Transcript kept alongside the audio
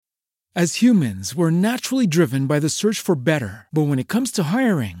As humans, we're naturally driven by the search for better. But when it comes to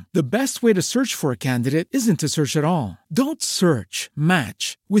hiring, the best way to search for a candidate isn't to search at all. Don't search,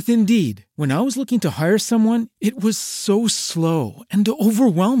 match with Indeed. When I was looking to hire someone, it was so slow and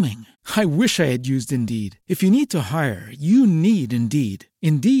overwhelming. I wish I had used Indeed. If you need to hire, you need Indeed.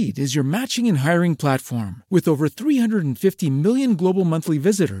 Indeed is your matching and hiring platform with over 350 million global monthly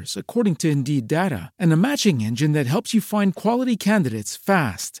visitors, according to Indeed data, and a matching engine that helps you find quality candidates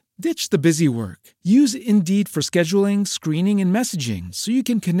fast. Ditch the busy work. Use Indeed for scheduling, screening, and messaging so you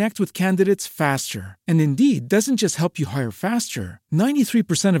can connect with candidates faster. And Indeed doesn't just help you hire faster.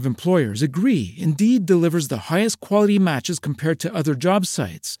 93% of employers agree Indeed delivers the highest quality matches compared to other job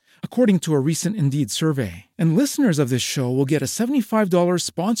sites, according to a recent Indeed survey. And listeners of this show will get a $75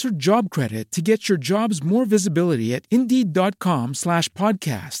 sponsored job credit to get your jobs more visibility at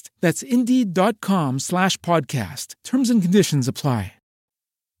Indeed.com/podcast. That's Indeed.com/podcast. Terms and conditions apply.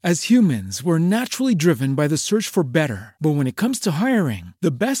 As humans, we're naturally driven by the search for better. But when it comes to hiring,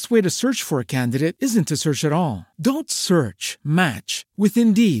 the best way to search for a candidate isn't to search at all. Don't search, match with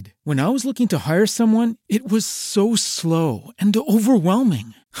Indeed. When I was looking to hire someone, it was so slow and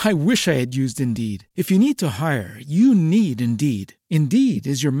overwhelming. I wish I had used Indeed. If you need to hire, you need Indeed. Indeed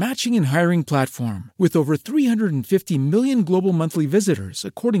is your matching and hiring platform with over 350 million global monthly visitors,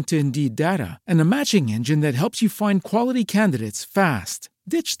 according to Indeed data, and a matching engine that helps you find quality candidates fast.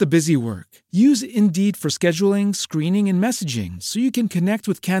 Ditch the busy work. Use Indeed for scheduling, screening, and messaging so you can connect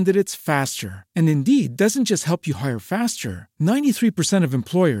with candidates faster. And Indeed doesn't just help you hire faster. 93% of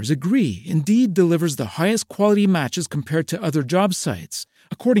employers agree Indeed delivers the highest quality matches compared to other job sites,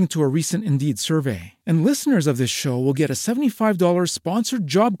 according to a recent Indeed survey. And listeners of this show will get a $75 sponsored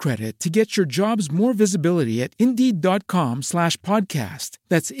job credit to get your jobs more visibility at Indeed.com/podcast.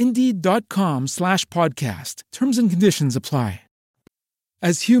 That's Indeed.com/podcast. Terms and conditions apply.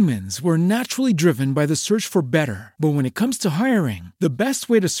 As humans, we're naturally driven by the search for better. But when it comes to hiring, the best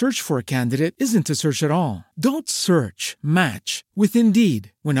way to search for a candidate isn't to search at all. Don't search, match with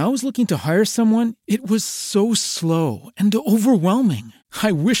Indeed. When I was looking to hire someone, it was so slow and overwhelming.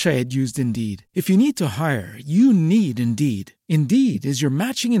 I wish I had used Indeed. If you need to hire, you need Indeed. Indeed is your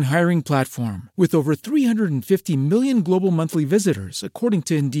matching and hiring platform with over 350 million global monthly visitors, according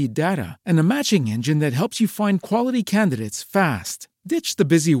to Indeed data, and a matching engine that helps you find quality candidates fast. Ditch the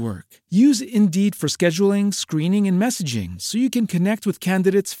busy work. Use Indeed for scheduling, screening, and messaging so you can connect with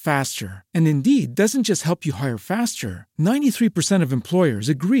candidates faster. And Indeed doesn't just help you hire faster. 93% of employers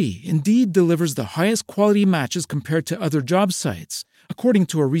agree Indeed delivers the highest quality matches compared to other job sites, according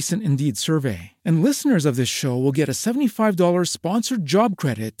to a recent Indeed survey. And listeners of this show will get a $75 sponsored job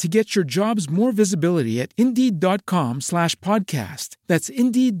credit to get your jobs more visibility at Indeed.com/podcast. That's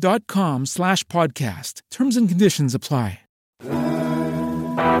Indeed.com/podcast. Terms and conditions apply.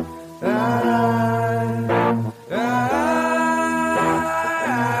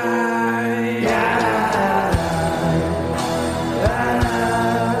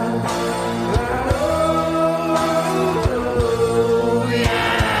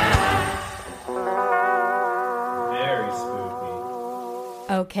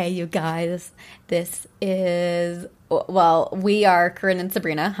 Okay, you guys, this is, well, we are Corinne and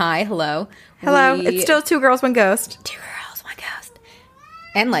Sabrina. Hi, hello. Hello. It's still Two Girls, One Ghost. Two Girls, One Ghost.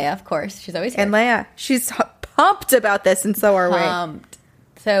 And Leia, of course. She's always here. And Leia. She's pumped about this, and so are we.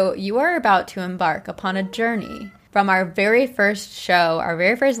 So you are about to embark upon a journey from our very first show, our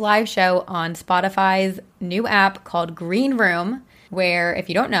very first live show on Spotify's new app called Green Room, where, if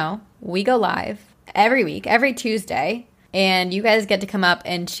you don't know, we go live every week, every Tuesday. And you guys get to come up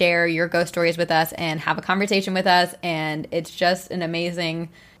and share your ghost stories with us and have a conversation with us. And it's just an amazing,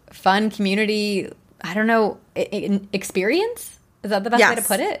 fun community, I don't know, experience? Is that the best way to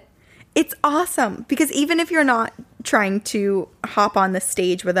put it? It's awesome because even if you're not trying to hop on the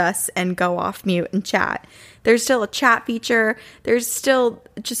stage with us and go off mute and chat, there's still a chat feature. There's still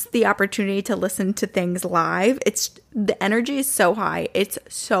just the opportunity to listen to things live. The energy is so high. It's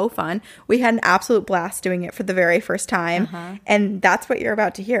so fun. We had an absolute blast doing it for the very first time. And that's what you're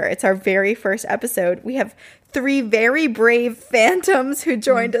about to hear. It's our very first episode. We have 3 very brave phantoms who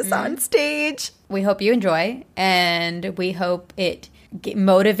joined us on stage. We hope you enjoy, and we hope it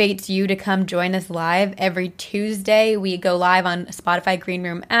motivates you to come join us live. Every Tuesday, we go live on Spotify Green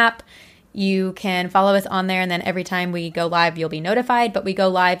Room app. You can follow us on there, and then every time we go live, you'll be notified. But we go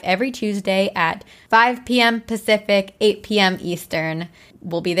live every Tuesday at 5 p.m. Pacific, 8 p.m. Eastern.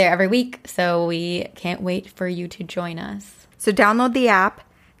 We'll be there every week, so we can't wait for you to join us. So download the app,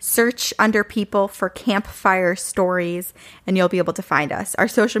 Search under people for Campfire Stories, and you'll be able to find us. Our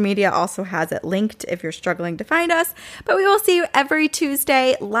social media also has it linked if you're struggling to find us. But we will see you every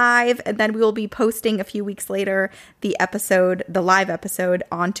Tuesday live, and then we will be posting a few weeks later the live episode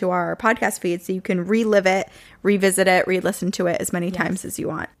onto our podcast feed, so you can relive it, revisit it, re-listen to it as many times as you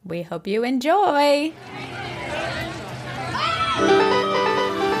want. We hope you enjoy.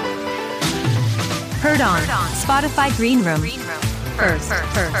 Heard on Spotify Green Room. First.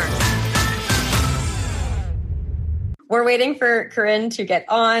 We're waiting for Corinne to get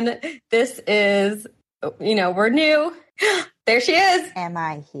on. This is, we're new. There she is. Am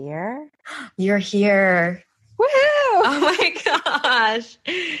I here? You're here. Woohoo! Oh my gosh.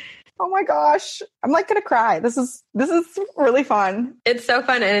 Oh my gosh. I'm like gonna cry. This is really fun. It's so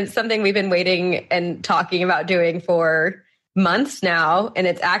fun, and it's something we've been waiting and talking about doing for months now, and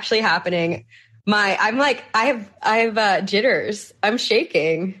it's actually happening. I have jitters. I'm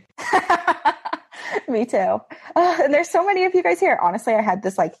shaking. Me too. And there's so many of you guys here. Honestly, I had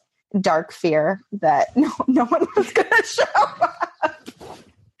this like dark fear that no one was going to show up.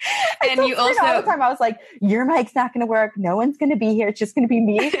 And you also all the time I was like, your mic's not going to work. No one's going to be here. It's just going to be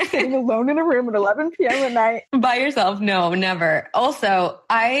me sitting alone in a room at 11 p.m. at night. By yourself? No, never. Also,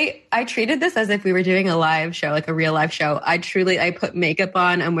 I treated this as if we were doing a live show, like a real live show. I put makeup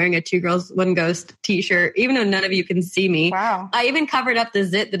on. I'm wearing a 2 Girls, 1 Ghost t-shirt, even though none of you can see me. Wow. I even covered up the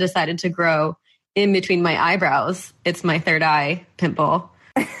zit that decided to grow in between my eyebrows. It's my third eye pimple,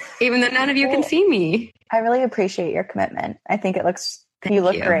 even though none of you can see me. I really appreciate your commitment. I think it looks... You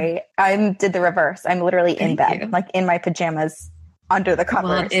look great. I did the reverse. I'm literally in bed, like in my pajamas under the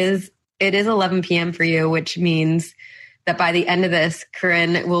covers. Well, it is 11 p.m. for you, which means that by the end of this,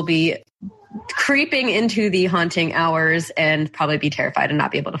 Corinne will be creeping into the haunting hours and probably be terrified and not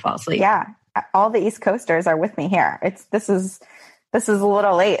be able to fall asleep. Yeah. All the East Coasters are with me here. This is a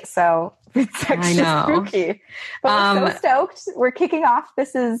little late, so it's extra spooky. But we're so stoked. We're kicking off.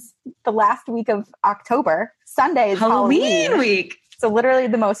 This is the last week of October. Sunday is Halloween week. So literally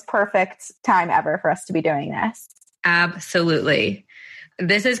the most perfect time ever for us to be doing this. Absolutely.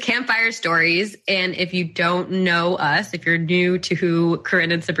 This is Campfire Stories. And if you don't know us, if you're new to who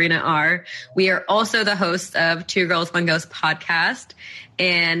Corinne and Sabrina are, we are also the hosts of 2 Girls, 1 Ghost podcast.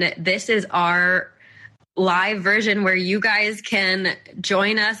 And this is our live version where you guys can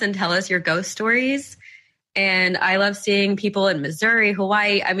join us and tell us your ghost stories. And I love seeing people in Missouri,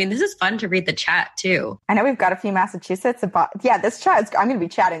 Hawaii. I mean, this is fun to read the chat too. I know we've got a few Massachusetts. This chat, I'm going to be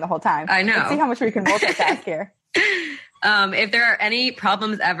chatting the whole time. I know. Let's see how much we can multitask here. If there are any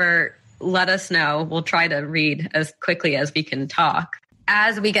problems ever, let us know. We'll try to read as quickly as we can talk.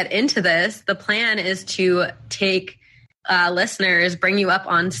 As we get into this, the plan is to take listeners, bring you up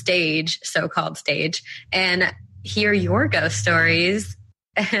on stage, so-called stage, and hear your ghost stories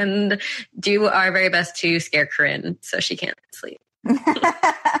and do our very best to scare Corinne so she can't sleep.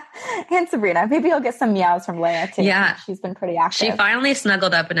 And Sabrina, maybe I'll get some meows from Leia too. Yeah. She's been pretty active. She finally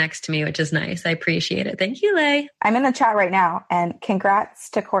snuggled up next to me, which is nice. I appreciate it. Thank you, Leigh. I'm in the chat right now, and congrats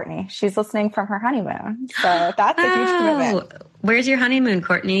to Courtney. She's listening from her honeymoon. So that's a huge commitment. Where's your honeymoon,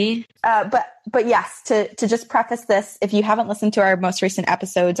 Courtney? But yes, to just preface this, if you haven't listened to our most recent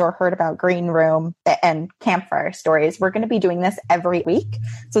episodes or heard about Green Room and Campfire Stories, we're going to be doing this every week.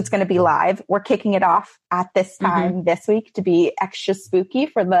 So it's going to be live. We're kicking it off at this time this week to be extra spooky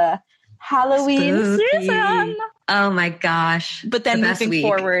for the Halloween season. Oh my gosh. But then moving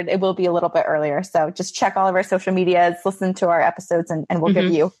forward, it will be a little bit earlier. So just check all of our social medias, listen to our episodes, and we'll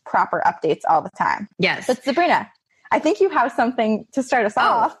give you proper updates all the time. Yes. But Sabrina, I think you have something to start us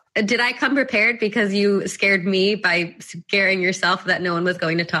off. Did I come prepared because you scared me by scaring yourself that no one was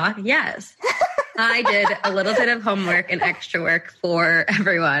going to talk? Yes. I did a little bit of homework and extra work for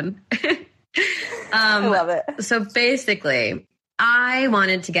everyone. I love it. So basically, I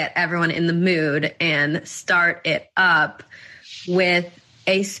wanted to get everyone in the mood and start it up with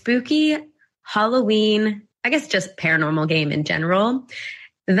a spooky Halloween, I guess just paranormal game in general.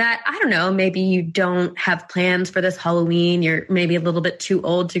 That, I don't know, maybe you don't have plans for this Halloween. You're maybe a little bit too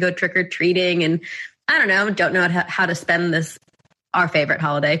old to go trick-or-treating. And I don't know how to spend this, our favorite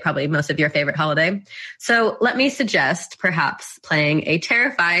holiday, probably most of your favorite holiday. So let me suggest perhaps playing a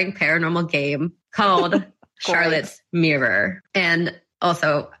terrifying paranormal game called Charlotte's Mirror. And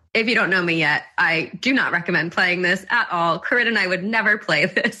also, if you don't know me yet, I do not recommend playing this at all. Corinne and I would never play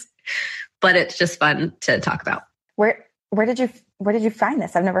this, but it's just fun to talk about. Where did you find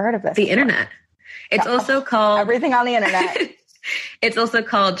this? I've never heard of this. The internet. It's also called everything on the internet. It's also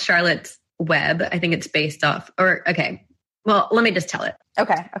called Charlotte's Web. I think it's based off, well, let me just tell it.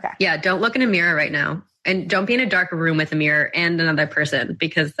 Okay. Yeah. Don't look in a mirror right now. And don't be in a dark room with a mirror and another person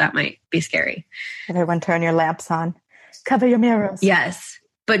because that might be scary. Everyone turn your lamps on. Cover your mirrors. Yes,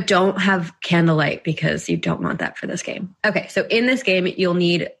 but don't have candlelight because you don't want that for this game. Okay, so in this game, you'll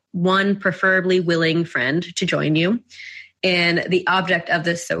need one preferably willing friend to join you. And the object of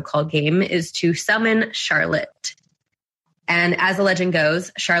this so-called game is to summon Charlotte. And as the legend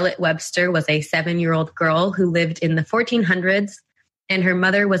goes, Charlotte Webster was a 7-year-old girl who lived in the 1400s, and her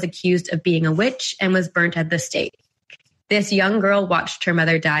mother was accused of being a witch and was burnt at the stake. This young girl watched her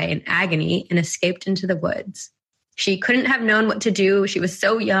mother die in agony and escaped into the woods. She couldn't have known what to do. She was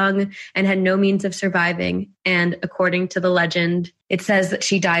so young and had no means of surviving. And according to the legend, it says that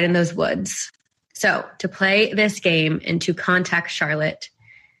she died in those woods. So to play this game and to contact Charlotte,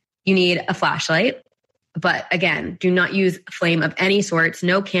 you need a flashlight. But again, do not use flame of any sorts,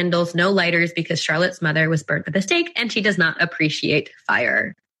 no candles, no lighters, because Charlotte's mother was burnt at the stake and she does not appreciate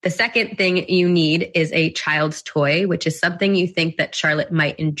fire. The second thing you need is a child's toy, which is something you think that Charlotte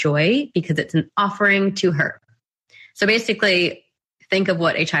might enjoy because it's an offering to her. So basically, think of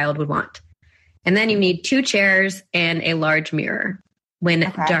what a child would want. And then you need 2 chairs and a large mirror. When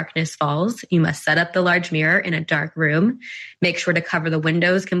darkness falls, you must set up the large mirror in a dark room. Make sure to cover the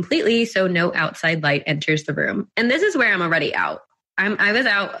windows completely so no outside light enters the room. And this is where I'm already out. I was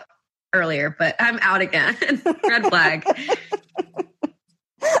out earlier, but I'm out again. Red flag.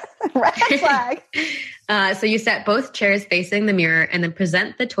 Red flag. So you set both chairs facing the mirror and then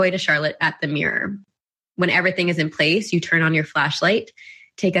present the toy to Charlotte at the mirror. When everything is in place, you turn on your flashlight,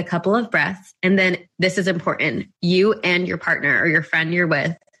 take a couple of breaths, and then this is important. You and your partner or your friend you're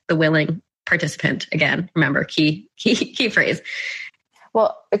with, the willing participant, again, remember, key phrase.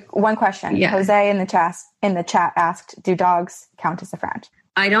 Well, one question. Yeah. Jose in the chat asked, do dogs count as a friend?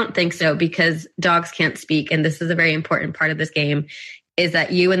 I don't think so because dogs can't speak. And this is a very important part of this game is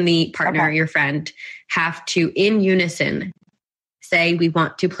that you and the partner, your friend, have to, in unison, say, we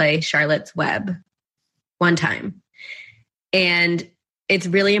want to play Charlotte's Web one time. And it's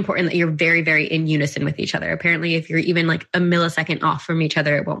really important that you're very, very in unison with each other. Apparently, if you're even like a millisecond off from each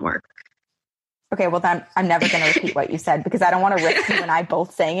other, it won't work. Okay, well then I'm never going to repeat what you said because I don't want to risk you and I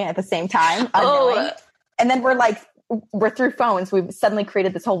both saying it at the same time. And then we're through phones. We've suddenly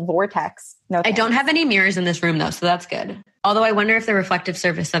created this whole vortex. No, I don't have any mirrors in this room though, so that's good. Although I wonder if the reflective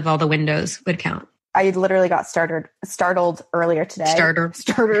surface of all the windows would count. I literally got startled earlier today. Startled.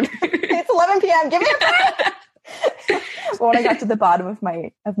 It's 11 p.m. Give me a break. When I got to the bottom of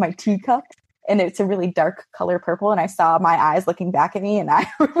my teacup, and it's a really dark color purple, and I saw my eyes looking back at me, and I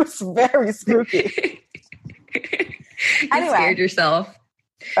was very spooky. You scared yourself.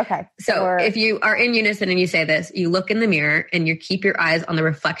 Okay. So if you are in unison and you say this, you look in the mirror and you keep your eyes on the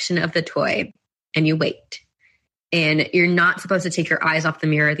reflection of the toy, and you wait. And you're not supposed to take your eyes off the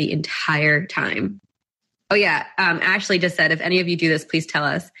mirror the entire time. Oh, yeah. Ashley just said, if any of you do this, please tell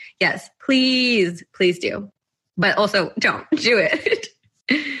us. Yes, please do. But also, don't do it.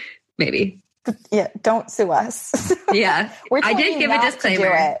 Maybe. Yeah, don't sue us. Yeah. I did give a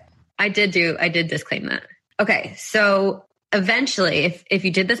disclaimer. I did disclaim that. Okay, so eventually, if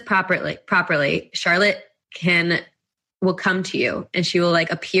you did this properly, Charlotte will come to you and she will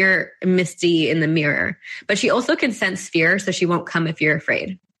like appear misty in the mirror. But she also can sense fear, so she won't come if you're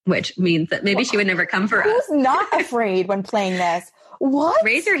afraid, which means that maybe she would never come for us. Who's not afraid when playing this? What?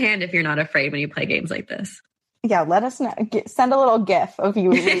 Raise your hand if you're not afraid when you play games like this. Yeah, let us know. Send a little GIF of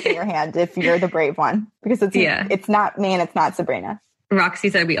you raising your hand if you're the brave one, because it's not me and it's not Sabrina. Roxy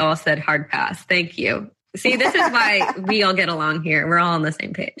said we all said hard pass. Thank you. See, this is why we all get along here. We're all on the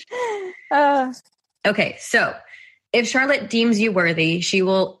same page. Okay, so if Charlotte deems you worthy, she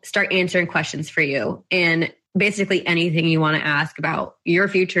will start answering questions for you. And basically anything you want to ask about your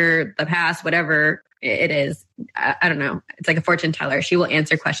future, the past, whatever it is. I don't know. It's like a fortune teller. She will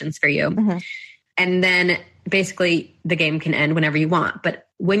answer questions for you. Mm-hmm. And then basically the game can end whenever you want. But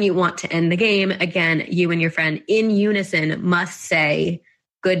when you want to end the game, again, you and your friend in unison must say,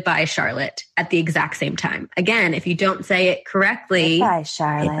 goodbye, Charlotte, at the exact same time. Again, if you don't say it correctly. Goodbye,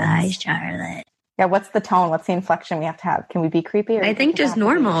 Charlotte. Goodbye, Charlotte. Yeah, what's the tone? What's the inflection we have to have? Can we be creepy? Or I think just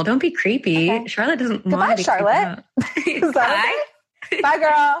normal. Don't be creepy. Okay. Charlotte doesn't want to be Charlotte. Bye. Okay? Bye,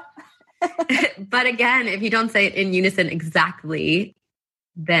 girl. But again, if you don't say it in unison exactly,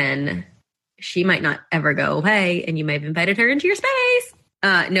 then she might not ever go away and you may have invited her into your space.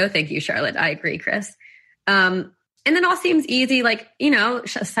 No, thank you, Charlotte. I agree, Chris. And then all seems easy. Like,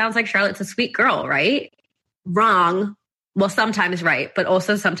 sounds like Charlotte's a sweet girl, right? Wrong. well, sometimes right, but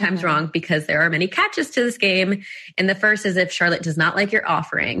also sometimes wrong, because there are many catches to this game. And the first is, if Charlotte does not like your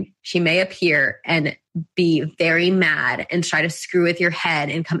offering, she may appear and be very mad and try to screw with your head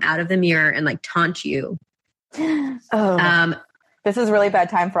and come out of the mirror and like taunt you. This is really bad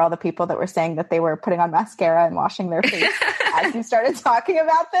time for all the people that were saying that they were putting on mascara and washing their face as you started talking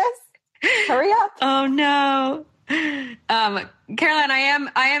about this. Hurry up. Oh no. Caroline, I am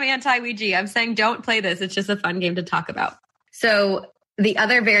anti-Ouija. I'm saying don't play this. It's just a fun game to talk about. So the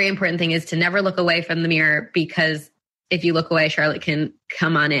other very important thing is to never look away from the mirror, because if you look away, Charlotte can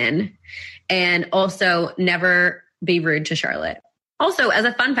come on in. And also never be rude to Charlotte. Also, as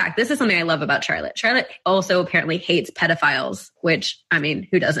a fun fact, this is something I love about Charlotte. Charlotte also apparently hates pedophiles, which, I mean,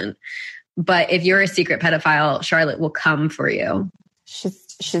 who doesn't? But if you're a secret pedophile, Charlotte will come for you.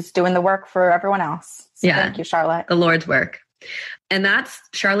 She's doing the work for everyone else. So yeah. Thank you, Charlotte. The Lord's work. And that's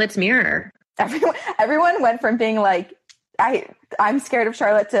Charlotte's mirror. Everyone went from being like, I'm scared of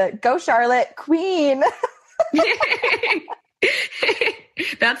Charlotte to go Charlotte, queen.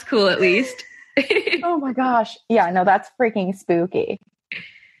 That's cool, at least. Oh my gosh. Yeah, no, that's freaking spooky.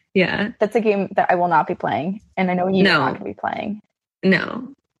 Yeah. That's a game that I will not be playing. And I know you're not going to be playing.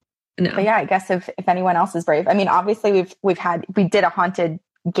 No. But yeah, I guess if anyone else is brave. I mean, obviously we did a haunted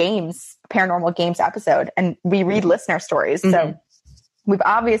games, paranormal games episode, and we read listener stories. Mm-hmm. So we've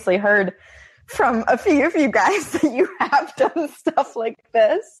obviously heard from a few of you guys that you have done stuff like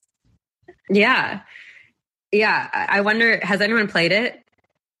this. Yeah. Yeah. I wonder, has anyone played it?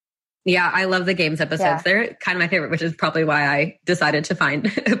 Yeah, I love the games episodes. Yeah. They're kind of my favorite, which is probably why I decided to find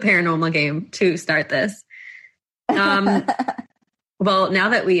a paranormal game to start this. Well, now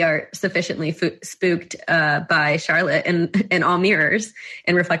that we are sufficiently spooked by Charlotte and all mirrors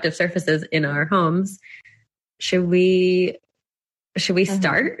and reflective surfaces in our homes, should we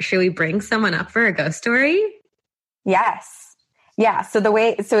start? Should we bring someone up for a ghost story? Yes. Yeah. So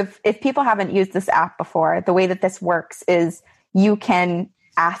if people haven't used this app before, the way that this works is you can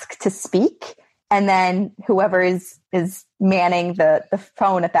ask to speak, and then whoever is manning the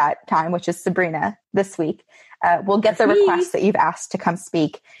phone at that time, which is Sabrina this week, will get the request that you've asked to come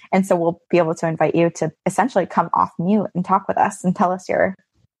speak. And so we'll be able to invite you to essentially come off mute and talk with us and tell us your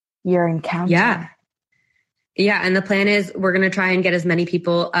encounter. Yeah. Yeah. And the plan is we're going to try and get as many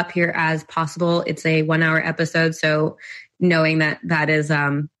people up here as possible. It's a 1-hour episode. So knowing that is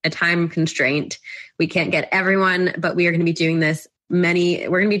a time constraint, we can't get everyone, but we are going to be doing this we're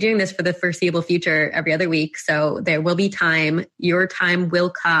going to be doing this for the foreseeable future every other week. So there will be time. Your time will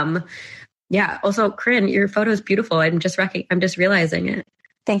come. Yeah. Also, Corinne, your photo is beautiful. I'm just realizing it.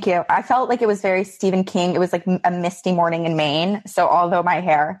 Thank you. I felt like it was very Stephen King. It was like a misty morning in Maine. So although my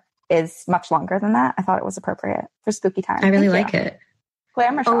hair is much longer than that, I thought it was appropriate for spooky time. I really like it.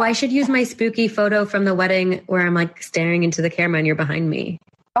 Glamour shot. Oh, I should use my spooky photo from the wedding where I'm like staring into the camera and you're behind me.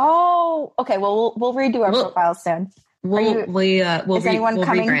 Oh, okay. Well, we'll redo our profiles soon. We'll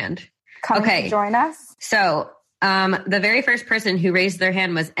rebrand. Coming to join us? So the very first person who raised their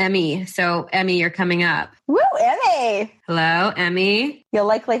hand was Emmy. So Emmy, you're coming up. Woo, Emmy. Hello, Emmy. You'll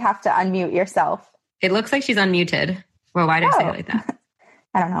likely have to unmute yourself. It looks like she's unmuted. Well, why did I say it like that?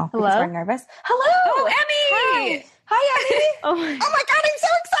 I don't know. Hello? Because we're nervous. Hello. Oh, Emmy. Hi, Emmy. Oh my God, I'm so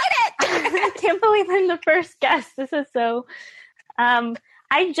excited. I can't believe I'm the first guest. This is so...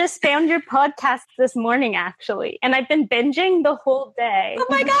 I just found your podcast this morning, actually, and I've been binging the whole day. Oh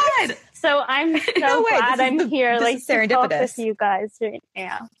my God. So I'm so glad I'm here, like, to talk with you guys right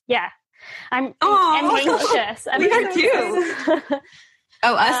now. Yeah. I'm anxious. We are too.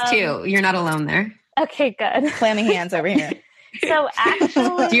 Oh, us too. You're not alone there. Okay, good. Clammy hands over here. So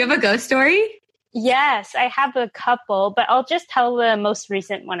actually... Do you have a ghost story? Yes, I have a couple, but I'll just tell the most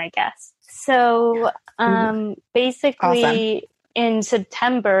recent one, I guess. So basically... Awesome. In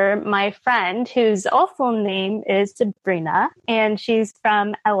September, my friend, whose awful name is Sabrina, and she's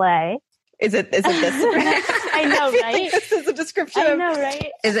from LA. Is it this Sabrina? I know, right? This is a description. I know,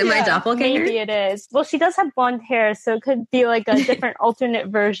 right? Is it my doppelganger? Maybe it is. Well, she does have blonde hair, so it could be like a different alternate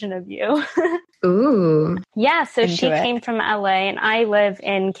version of you. Ooh. Yeah, so she came from LA, and I live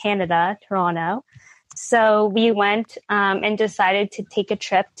in Canada, Toronto. So we went and decided to take a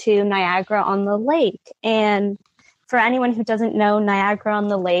trip to Niagara-on-the-Lake. And for anyone who doesn't know,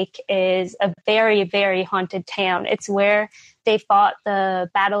 Niagara-on-the-Lake is a very, very haunted town. It's where they fought the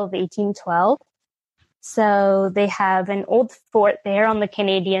Battle of 1812. So they have an old fort there on the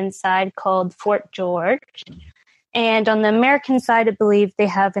Canadian side called Fort George. And on the American side, I believe they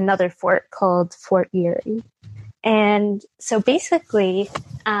have another fort called Fort Erie. And so basically,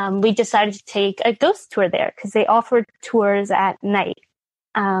 we decided to take a ghost tour there because they offered tours at night.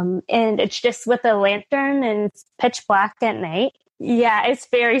 And it's just with a lantern and it's pitch black at night. Yeah, it's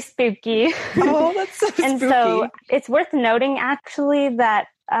very spooky. Oh, that's so spooky. And so it's worth noting, actually, that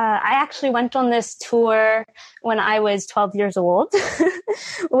I actually went on this tour when I was 12 years old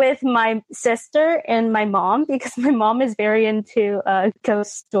with my sister and my mom, because my mom is very into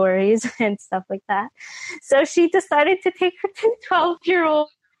ghost stories and stuff like that. So she decided to take her 12-year-old.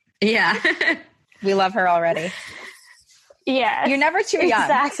 Yeah. We love her already. Yeah. You're never too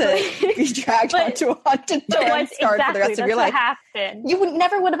young to be dragged onto a haunted tour and scarred for the rest of your life. Happened. You would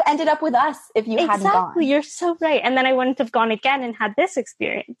never would have ended up with us if you hadn't gone. Exactly. You're so right. And then I wouldn't have gone again and had this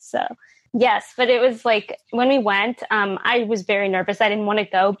experience. So yes, but it was like when we went, I was very nervous. I didn't want to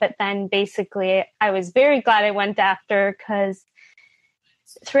go, but then basically I was very glad I went after, because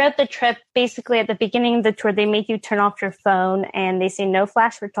throughout the trip, basically at the beginning of the tour, they make you turn off your phone and they say no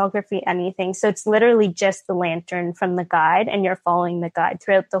flash photography, anything. So it's literally just the lantern from the guide and you're following the guide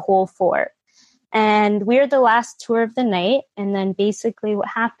throughout the whole fort. And we were the last tour of the night. And then basically what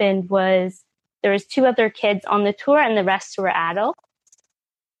happened was there was 2 other kids on the tour and the rest were adults.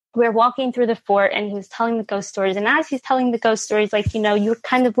 We were walking through the fort and he was telling the ghost stories. And as he's telling the ghost stories, like, you're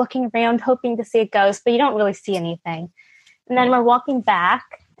kind of looking around hoping to see a ghost, but you don't really see anything. And then we're walking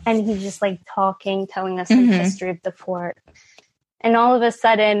back and he's just like talking, telling us the history of the fort. And all of a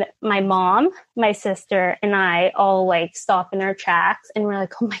sudden, my mom, my sister, and I all like stop in our tracks and we're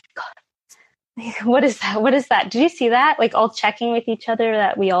like, oh my God, what is that? What is that? Did you see that? Like all checking with each other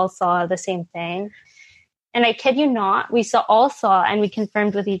that we all saw the same thing. And I kid you not, we all saw and we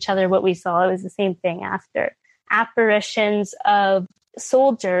confirmed with each other what we saw. It was the same thing after. Apparitions of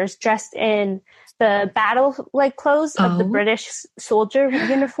soldiers dressed in the battle-like clothes of the British soldier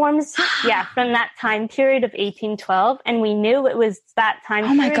uniforms. Yeah, from that time period of 1812. And we knew it was that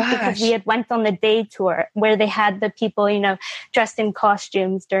time period because we had went on the day tour where they had the people, dressed in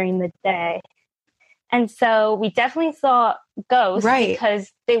costumes during the day. And so we definitely saw ghosts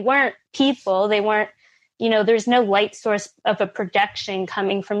because they weren't people. They weren't, there's no light source of a projection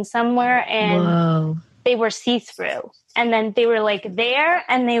coming from somewhere. And they were see-through. And then they were like there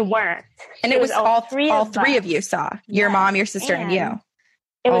and they weren't. And it was all three of you saw. Your mom, your sister, and you.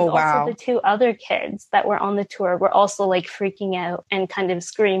 It was also the 2 other kids that were on the tour were also like freaking out and kind of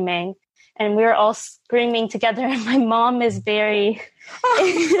screaming. And we were all screaming together. And my mom is very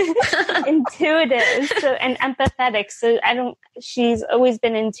intuitive and empathetic. So she's always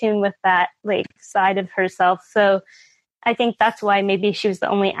been in tune with that like side of herself. So I think that's why maybe she was the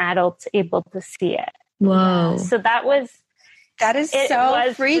only adult able to see it. Whoa. So that is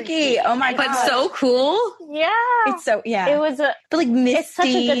so freaky. Oh my God. But so cool. Yeah. It's so, yeah. It was misty. It's such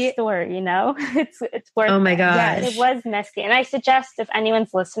a good story, It's worth Oh my gosh. It was misty. And I suggest if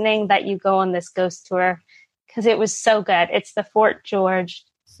anyone's listening that you go on this ghost tour because it was so good. It's the Fort George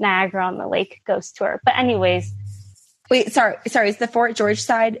Niagara on the Lake ghost tour. But anyways. Wait, sorry. Is the Fort George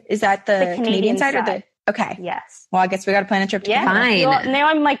side, is that the Canadian side or the... Okay. Yes. Well, I guess we got to plan a trip to Canada. Fine. Well, now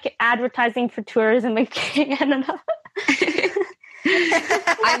I'm like advertising for tourism in Canada.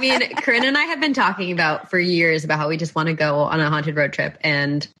 I mean, Corinne and I have been talking for years about how we just want to go on a haunted road trip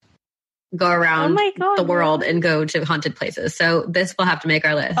and go around the world and go to haunted places. So this will have to make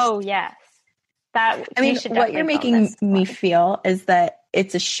our list. Oh, yes. What you're making me feel is that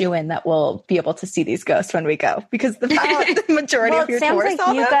it's a shoo-in that we'll be able to see these ghosts when we go, because the majority of your tours. It sounds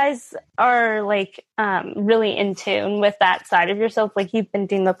like you guys are like really in tune with that side of yourself. Like you've been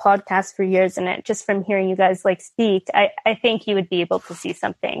doing the podcast for years, and just from hearing you guys like speak, I think you would be able to see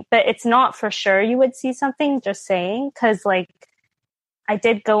something. But it's not for sure you would see something. Just saying, because like I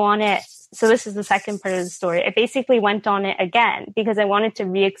did go on it. So this is the second part of the story. I basically went on it again because I wanted to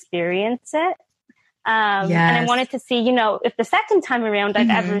re-experience it. And I wanted to see, if the second time around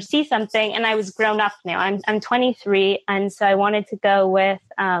I'd ever see something, and I was grown up now. I'm 23. And so I wanted to go with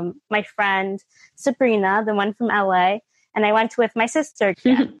my friend Sabrina, the one from LA, and I went with my sister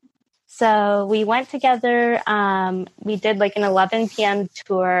again. So we went together. We did like an 11 p.m.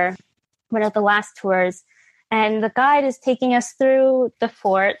 tour, one of the last tours. And the guide is taking us through the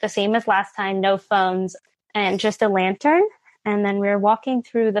fort, the same as last time, no phones and just a lantern. And then we're walking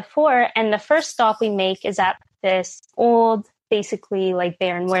through the fort, and the first stop we make is at this old, basically like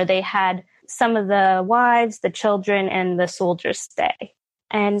barn where they had some of the wives, the children, and the soldiers stay.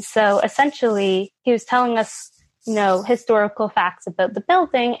 And so essentially he was telling us, historical facts about the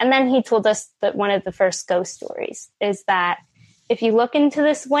building. And then he told us that one of the first ghost stories is that if you look into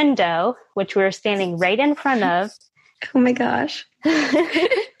this window, which we were standing right in front of. Oh my gosh.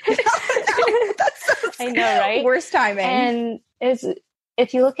 I know, right? Worst timing. And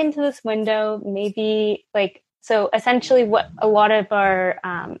if you look into this window, maybe like So essentially what a lot of our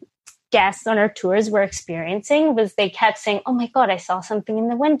guests on our tours were experiencing was they kept saying, oh my God, I saw something in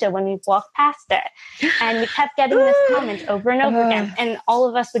the window when we walked past it. And we kept getting this comment over and over again. And all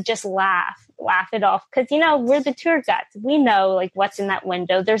of us would just laugh it off. Cause we're the tour guides. We know like what's in that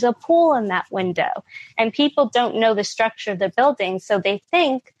window. There's a pool in that window and people don't know the structure of the building. So they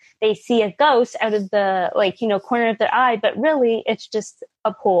think they see a ghost out of the corner of their eye, but really it's just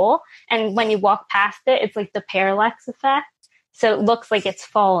a pool. And when you walk past it, it's like the parallax effect. So it looks like it's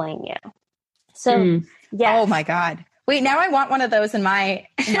following you. So, yeah. Oh my God. Wait, now I want one of those in my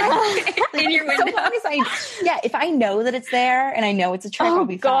in your window. So long as if I know that it's there and I know it's a trick, I'll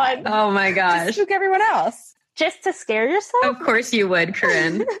be fine. Oh my gosh. Just spook everyone else. Just to scare yourself? Of course you would,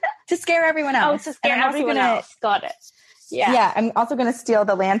 Corinne. To scare everyone else. Oh, to scare everyone else. Got it. Yeah. Yeah, I'm also going to steal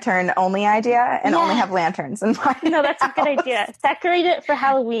the lantern only idea and only have lanterns in my No, that's a good idea. Decorate it for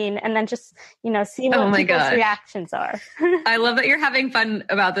Halloween and then just, see what people's reactions are. I love that you're having fun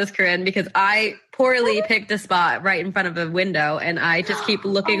about this, Corinne, because I poorly picked a spot right in front of a window and I just keep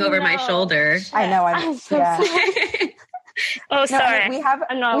looking over my shoulder. I know. I'm so sorry. Oh, sorry. We have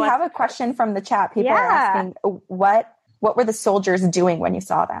a question from the chat. People are asking, what were the soldiers doing when you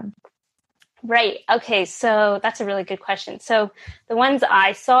saw them? Right. Okay. So that's a really good question. So the ones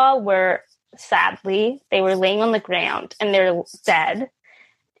I saw were, sadly, they were laying on the ground and they're dead.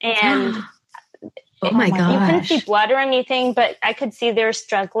 And oh my gosh. You couldn't see blood or anything, but I could see they were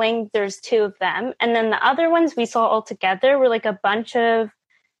struggling. There's 2 of them. And then the other ones we saw all together were like a bunch of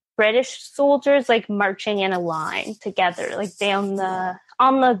British soldiers like marching in a line together, like on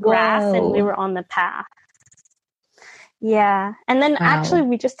the grass. Whoa. And we were on the path. Yeah. And then actually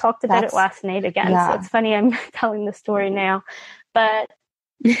we just talked about it last night again. Yeah. So it's funny I'm telling the story now. But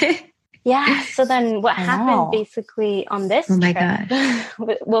yeah, so then what happened basically on this trip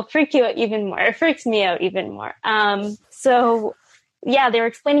will freak you out even more. It freaks me out even more. So yeah, they were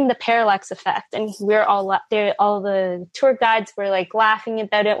explaining the parallax effect and we're all there. All the tour guides were like laughing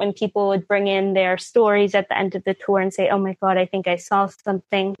about it when people would bring in their stories at the end of the tour and say, oh my God, I think I saw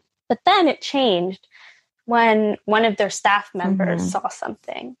something. But then it changed when one of their staff members saw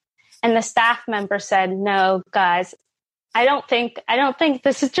something and the staff member said, no, guys, I don't think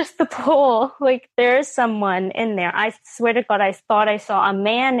this is just the pool. Like there is someone in there. I swear to God, I thought I saw a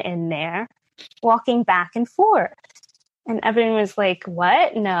man in there walking back and forth. And everyone was like,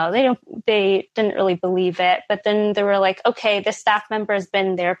 what? No, they didn't really believe it. But then they were like, okay, this staff member has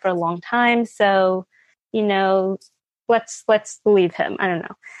been there for a long time. So, let's believe him. I don't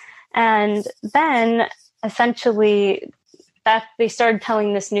know. And then essentially that they started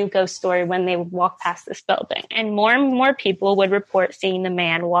telling this new ghost story when they would walk past this building and more people would report seeing the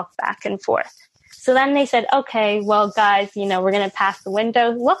man walk back and forth. So then they said, okay, well guys, we're going to pass the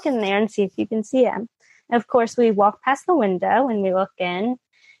window, look in there and see if you can see him. And of course we walk past the window and we look in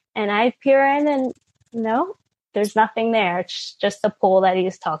and I peer in and no, there's nothing there. It's just the pool that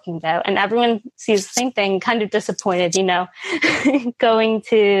he's talking about. And everyone sees the same thing, kind of disappointed, going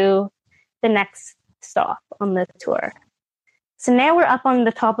to the next stop on the tour. So now we're up on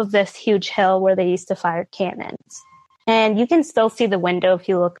the top of this huge hill where they used to fire cannons. And you can still see the window if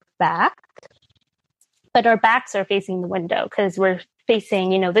you look back. But our backs are facing the window because we're facing,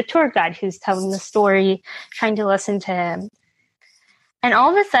 the tour guide who's telling the story, trying to listen to him. And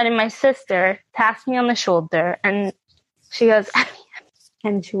all of a sudden, my sister taps me on the shoulder and she goes,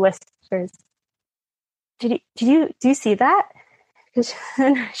 and she whispers, do you see that? Because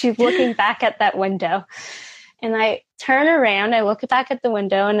she's looking back at that window. And I turn around, I look back at the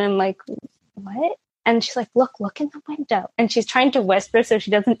window and I'm like, what? And she's like, look in the window. And she's trying to whisper so she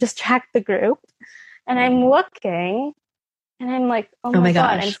doesn't distract the group. And I'm looking and I'm like, oh my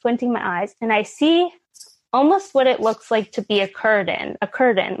God, I'm squinting my eyes. And I see almost what it looks like to be a curtain,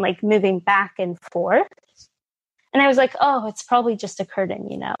 like moving back and forth. And I was like, oh, it's probably just a curtain,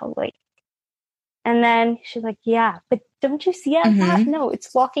 And then she's like, yeah, but don't you see it? That? No,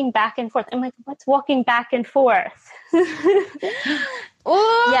 it's walking back and forth. I'm like, what's walking back and forth?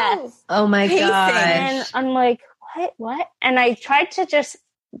 Oh, yes. Oh my gosh. And I'm like, what? And I tried to just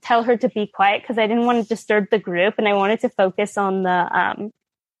tell her to be quiet because I didn't want to disturb the group and I wanted to focus on the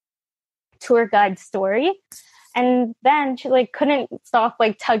tour guide story. And then she couldn't stop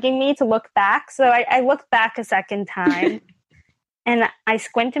tugging me to look back. So I looked back a second time. And I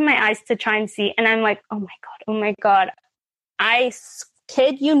squinted my eyes to try and see. And I'm like, oh my God. I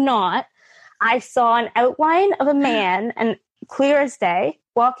kid you not. I saw an outline of a man and clear as day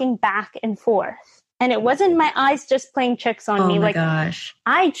walking back and forth. And it wasn't my eyes just playing tricks on me. Oh my gosh.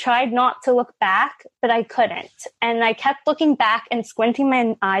 I tried not to look back, but I couldn't. And I kept looking back and squinting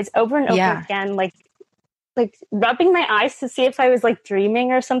my eyes over and over again, like rubbing my eyes to see if I was like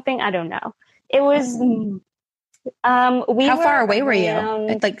dreaming or something. I don't know. It was, How far away were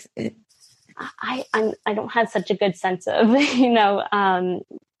you? Like, I don't have such a good sense of, you know,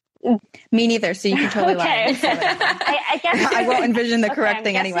 me neither. So you can totally lie. I guess I won't envision the correct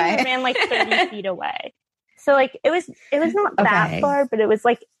thing anyway. We ran like 30 feet away. So like, it was not that far, but it was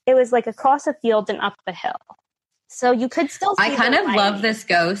like across a field and up the hill. So you could still see I kind of love this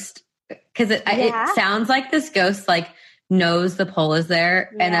ghost because it sounds like this ghost like knows the pole is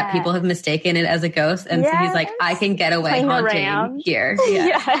there and that people have mistaken it as a ghost. And so he's like, I can get away haunting here.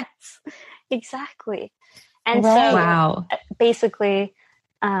 Yeah. Yes, exactly. And so basically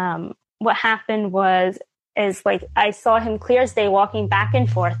what happened is like, I saw him clear as day walking back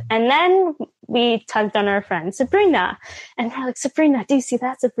and forth. And then we tugged on our friend, Sabrina. And we're like, Sabrina, do you see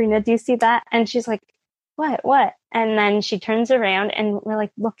that? Sabrina, do you see that? And she's like, what? And then she turns around and we're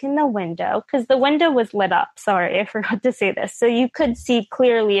like, look in the window, because the window was lit up. Sorry, I forgot to say this. So you could see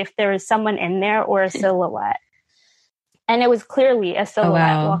clearly if there was someone in there or a silhouette. And it was clearly a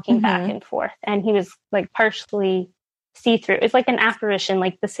silhouette walking back and forth. And he was like partially see-through. It's like an apparition,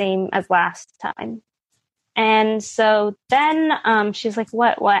 like the same as last time. And so then she's like,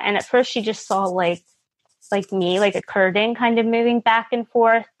 what? And at first she just saw like me, like a curtain kind of moving back and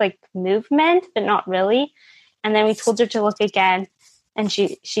forth, like movement, but not really. And then we told her to look again and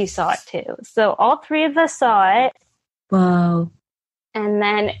she saw it too. So all three of us saw it. Wow. And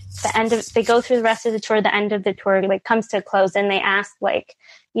then they go through the rest of the tour, the end of the tour like comes to a close and they ask like,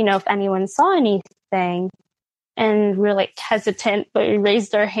 you know, if anyone saw anything. And we're like hesitant, but we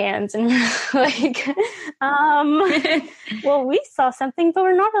raised our hands and we're like, well, we saw something, but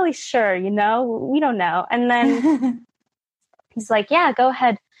we're not really sure, you know, we don't know. And then he's like, yeah, go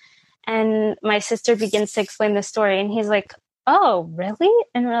ahead. And my sister begins to explain the story and he's like, oh, really?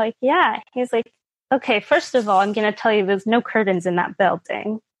 And we're like, yeah. He's like, okay, first of all, I'm going to tell you there's no curtains in that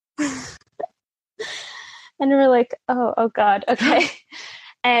building. And we're like, oh God. Okay.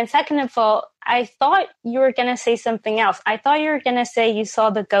 And second of all, I thought you were going to say something else. I thought you were going to say you saw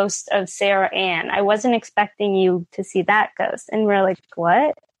the ghost of Sarah Ann. I wasn't expecting you to see that ghost. And we're like,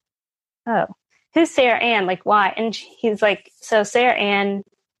 what? Oh, who's Sarah Ann? Like, why? And he's like, so Sarah Ann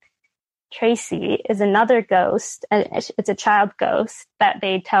Tracy is another ghost. It's a child ghost that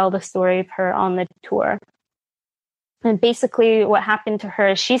they tell the story of her on the tour. And basically what happened to her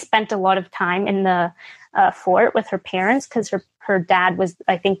is she spent a lot of time in the fort with her parents because her dad was,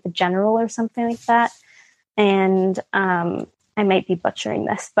 I think, the general or something like that. And I might be butchering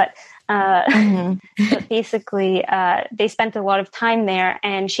this, but, but basically they spent a lot of time there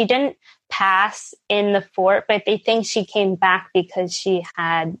and she didn't pass in the fort, but they think she came back because she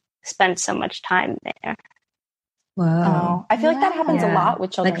had spent so much time there. Wow. I feel like that happens a lot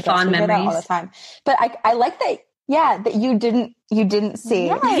with children. Like fond memories all the time. But I like that. Yeah, that you didn't see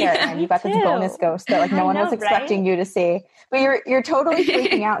Sarah and you got this bonus ghost that like no one was expecting you to see. But you're totally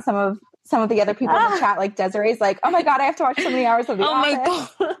freaking out some of the other people in the chat. Like Desiree's like, oh my God, I have to watch so many hours of The Office.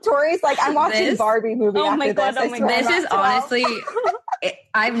 Tori's like, I'm watching Barbie movie after this. This is honestly,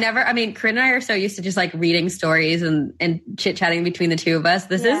 Corinne and I are so used to just like reading stories and chit-chatting between the two of us.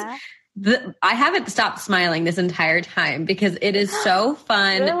 This is I haven't stopped smiling this entire time because it is so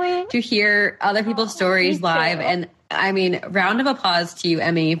fun to hear other people's stories live. And I mean, round of applause to you,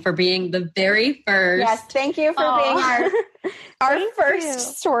 Emmy, for being the very first. Yes, thank you for being our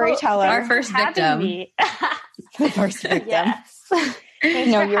first storyteller. Our first victim. The first victim. Yes.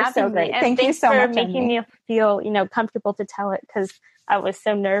 No, you're so great. Thank you so much for making me feel, comfortable to tell it because I was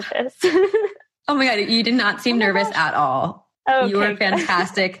so nervous. Oh my God, you did not seem nervous at all. Okay, you were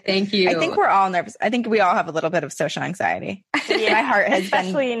fantastic. Thank you. I think we're all nervous. I think we all have a little bit of social anxiety. Yeah. My heart has been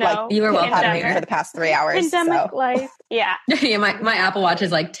you were welcome for the past 3 hours. Pandemic life. Yeah. Yeah. My Apple Watch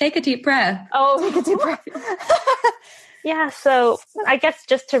is like, take a deep breath. Oh, take a deep breath. Yeah. So I guess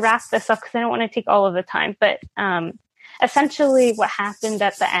just to wrap this up, because I don't want to take all of the time, but essentially what happened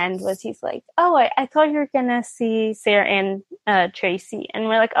at the end was he's like, oh, I thought you were going to see Sarah and Tracy. And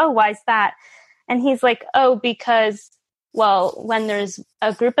we're like, oh, why is that? And he's like, oh, because when there's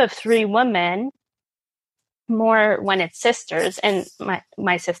a group of 3 women, more when it's sisters, and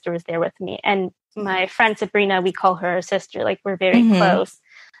my sister was there with me, and my friend Sabrina, we call her a sister, like we're very close.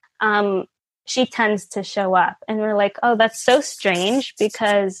 She tends to show up, and we're like, oh, that's so strange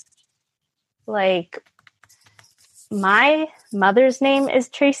because, like, my mother's name is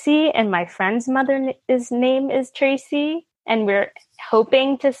Tracy, and my friend's mother's name is Tracy, and we're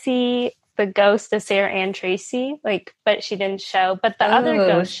hoping to see the ghost of Sarah Ann Tracy, but she didn't show, but the other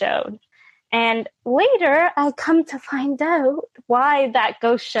ghost showed. And later I come to find out why that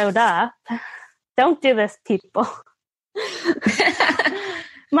ghost showed up. Don't do this, people.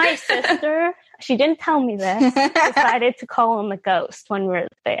 My sister, she didn't tell me this, decided to call him a ghost when we were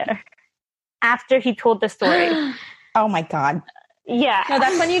there after he told the story. Oh my God. Yeah. No,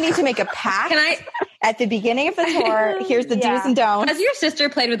 that's when you need to make a pact. At the beginning of the tour, here's the do's and don'ts. Has your sister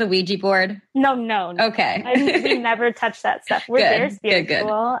played with a Ouija board? No. Okay. We never touched that stuff. We're very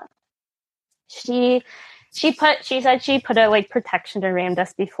spiritual. Good. She said she put a like protection around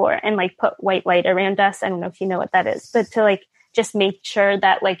us before and like put white light around us. I don't know if you know what that is, but to like just make sure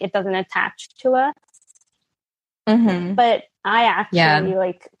that like it doesn't attach to us. Mm-hmm. But I actually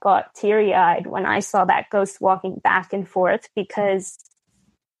like got teary eyed when I saw that ghost walking back and forth because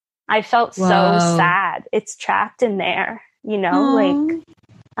I felt so sad. It's trapped in there, you know, like,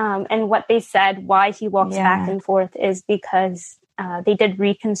 and what they said, why he walks back and forth is because they did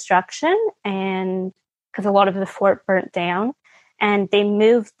reconstruction and because a lot of the fort burnt down and they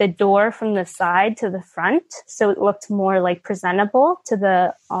moved the door from the side to the front. So it looked more like presentable to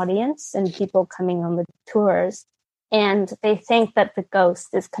the audience and people coming on the tours. And they think that the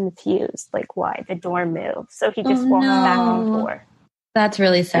ghost is confused, like why the door moved. So he just walks back and forth. That's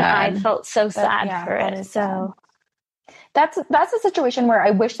really sad. And I felt so sad for it. So that's a situation where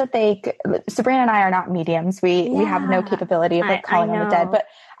I wish that Sabrina and I are not mediums. We have no capability of like calling on the dead. But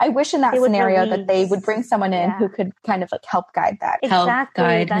I wish in that scenario that they would bring someone in who could kind of like help guide that.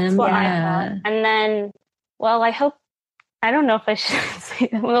 Exactly. That's him. what I thought. And then, well, I don't know if I should say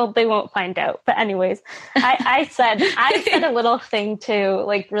that. Well, they won't find out. But anyways, I said a little thing to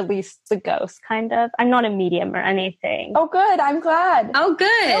like release the ghost, kind of. I'm not a medium or anything. Oh, good. I'm glad. Oh,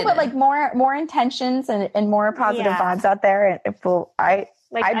 good. No, but like more intentions and more positive vibes out there. I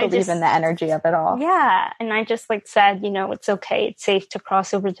believe in the energy of it all. Yeah. And I just like said, you know, it's okay. It's safe to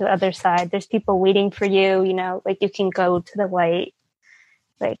cross over to the other side. There's people waiting for you, you know, like you can go to the light.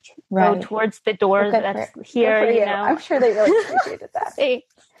 Like go towards the door that's here, you know. I'm sure they really appreciated that.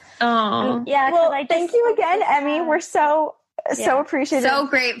 Oh, yeah. Well, thank you again, Emmy. We're so appreciative. So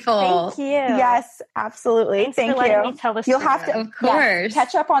grateful. Thank you. Yes, absolutely. Thanks thank for you. letting me tell the You'll story. have to, of course,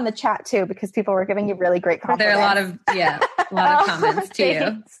 catch up on the chat too because people were giving you really great compliments. There are a lot of comments to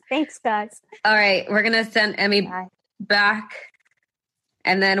you. Thanks, guys. All right, we're gonna send Emmy back,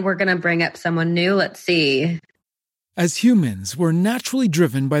 and then we're gonna bring up someone new. Let's see. As humans, we're naturally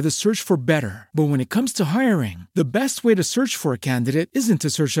driven by the search for better. But when it comes to hiring, the best way to search for a candidate isn't to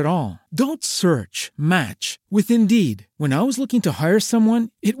search at all. Don't search, match with Indeed. When I was looking to hire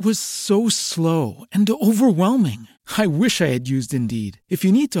someone, it was so slow and overwhelming. I wish I had used Indeed. If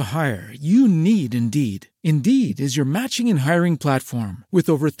you need to hire, you need Indeed. Indeed is your matching and hiring platform with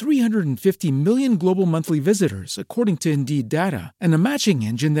over 350 million global monthly visitors, according to Indeed data, and a matching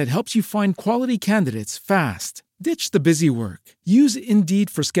engine that helps you find quality candidates fast. Ditch the busy work. Use Indeed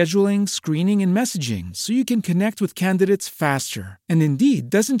for scheduling, screening, and messaging so you can connect with candidates faster. And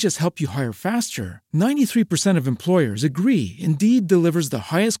Indeed doesn't just help you hire faster. 93% of employers agree Indeed delivers the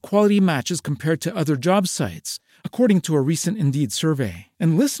highest quality matches compared to other job sites, according to a recent Indeed survey.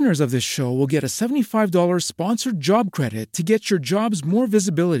 And listeners of this show will get a $75 sponsored job credit to get your jobs more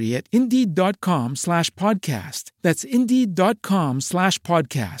visibility at Indeed.com/podcast. That's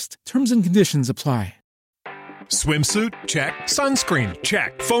Indeed.com/podcast. Terms and conditions apply. Swimsuit? Check. Sunscreen?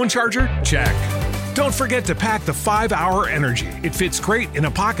 Check. Phone charger? Check. Don't forget to pack the 5-Hour Energy. It fits great in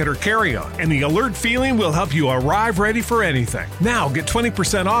a pocket or carry-on, and the alert feeling will help you arrive ready for anything. Now get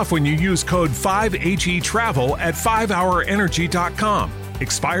 20% off when you use code 5HETRAVEL at 5hourenergy.com.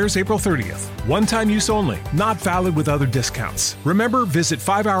 Expires April 30th. One-time use only. Not valid with other discounts. Remember, visit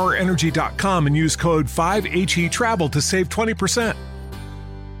 5hourenergy.com and use code 5HETRAVEL to save 20%.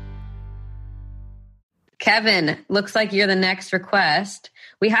 Kevin, looks like you're the next request.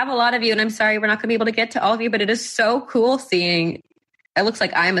 We have a lot of you, and I'm sorry we're not going to be able to get to all of you, but it is so cool seeing. It looks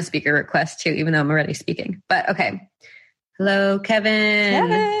like I'm a speaker request too, even though I'm already speaking. But okay. Hello,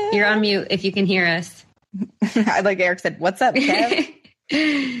 Kevin. You're on mute if you can hear us. I like Eric said, what's up, Kev?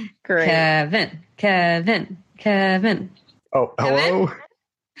 Great. Kevin. Oh, hello. Kevin?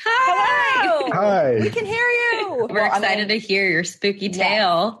 Hi. Hi. We can hear you. We're excited to hear your spooky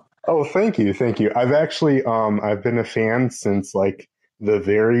tale. Oh, thank you. I've actually, I've been a fan since like the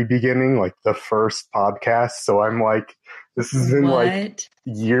very beginning, like the first podcast. So I'm like, this has been like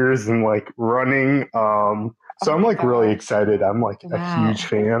years and like running. So I'm like really excited. I'm like a huge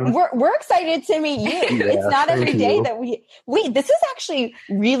fan. We're excited to meet you. It's not every day that we, this is actually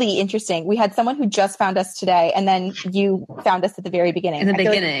really interesting. We had someone who just found us today, and then you found us at the very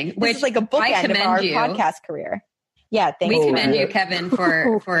beginning. Which is like a bookend of our podcast career. Yeah, we commend you, Kevin,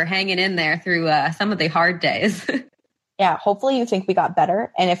 for hanging in there through some of the hard days. Yeah, hopefully you think we got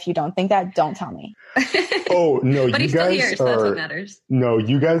better. And if you don't think that, don't tell me. Oh, no, but you he's still guys here, so that's what matters. No,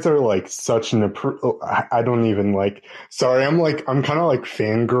 you guys are like such an I don't even like, sorry, I'm kind of like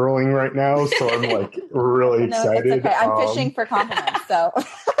fangirling right now. So I'm like really excited. No, it's okay. I'm fishing for compliments. So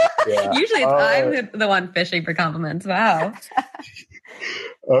yeah. Usually I'm the one fishing for compliments. Wow.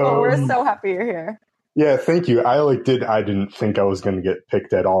 We're so happy you're here. Yeah, thank you. I didn't think I was going to get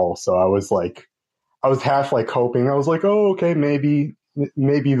picked at all. So I was half like hoping. I was like, oh, okay, maybe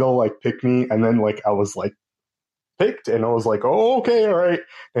they'll like pick me. And then like I was like picked, and I was like, oh, okay, all right.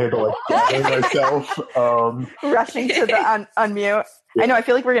 And I had to like gather myself. Rushing to the unmute. Yeah. I know. I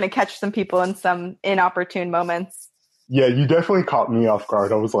feel like we're going to catch some people in some inopportune moments. Yeah, you definitely caught me off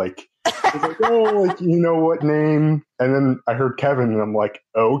guard. I was like, oh, like, you know what name? And then I heard Kevin, and I'm like,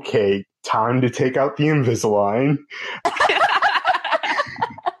 okay, time to take out the Invisalign.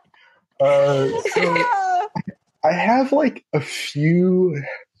 So I have like a few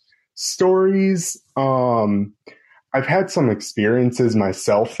stories. I've had some experiences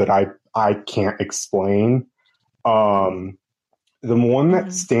myself that I can't explain. The one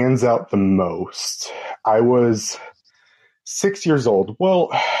that stands out the most, I was 6 years old. Well,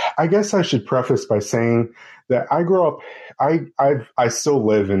 I guess I should preface by saying that I grew up, I still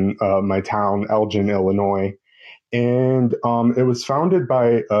live in my town, Elgin, Illinois. And it was founded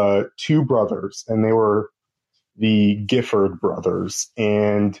by two brothers, and they were the Gifford brothers.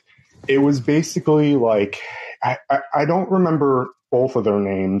 And it was basically like, I don't remember both of their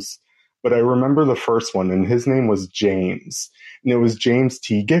names, but I remember the first one, and his name was James. And it was James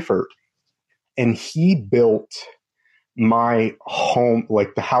T. Gifford. And he built my home,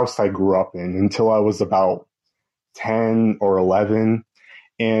 like the house I grew up in, until I was about 10 or 11.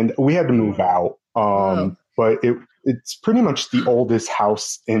 And we had to move out. But it's pretty much the oldest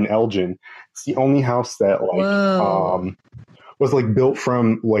house in Elgin. It's the only house that like was like built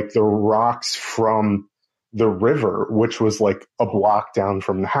from like the rocks from the river, which was like a block down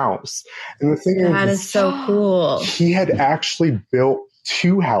from the house. And the thing is so cool. He had actually built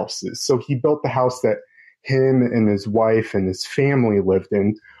two houses. So he built the house that him and his wife and his family lived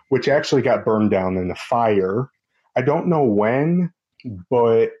in, which actually got burned down in a fire. I don't know when,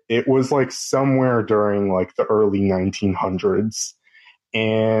 but it was like somewhere during like the early 1900s.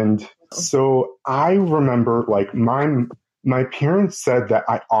 And so I remember like my parents said that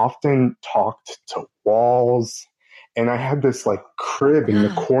I often talked to walls, and I had this like crib in the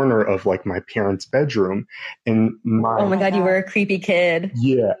corner of like my parents' bedroom. And oh my God, you were a creepy kid.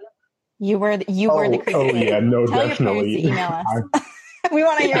 Yeah. You were the creepy kid. Oh yeah, no, Tell definitely. Your parents to email us. We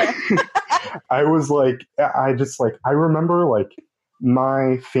want to hear it. I was like, I remember like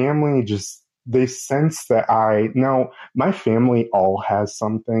my family they sense that my family all has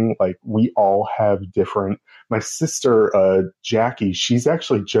something. Like we all have different, my sister, Jackie, she's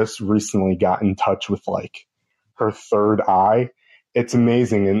actually just recently got in touch with like her third eye. It's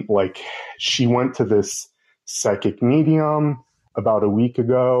amazing. And like, she went to this psychic medium about a week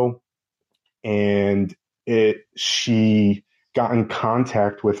ago, and she got in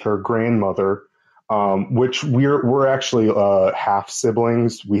contact with her grandmother, which we're actually half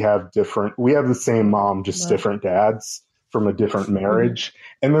siblings. We have the same mom, just different dads from a different marriage.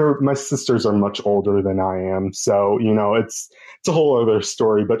 And my sisters are much older than I am. So, you know, it's a whole other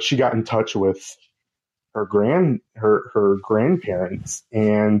story, but she got in touch with her grandparents,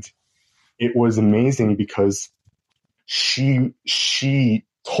 and it was amazing because she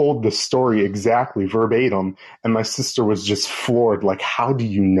told the story exactly verbatim, and my sister was just floored, like, how do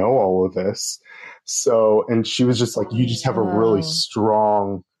you know all of this? So, and she was just like, you just have a really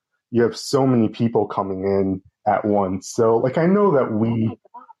strong, you have so many people coming in at once. So like, I know that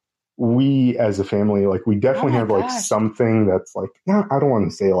we as a family, like we definitely have like something that's like, I don't want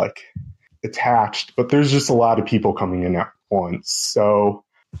to say like attached, but there's just a lot of people coming in at once. So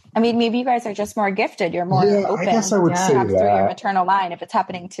I mean, maybe you guys are just more gifted. You're more open. I guess I would say that. Through your maternal line, if it's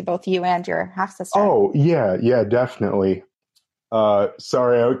happening to both you and your half-sister. Oh, yeah, definitely.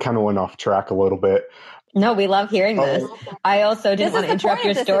 Sorry, I kind of went off track a little bit. No, we love hearing this. I also didn't want to interrupt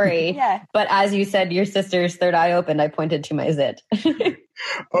your story, but as you said, your sister's third eye opened, I pointed to my zit.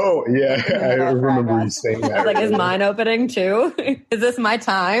 Oh, yeah, I remember you saying that. I was like, is mine opening too? Is this my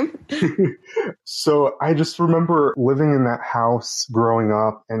time? So I just remember living in that house growing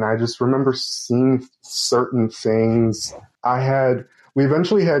up, and I just remember seeing certain things. It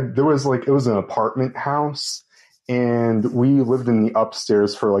was an apartment house, and we lived in the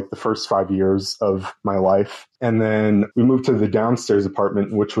upstairs for like the first 5 years of my life. And then we moved to the downstairs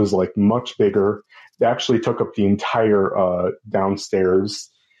apartment, which was like much bigger. They actually took up the entire downstairs.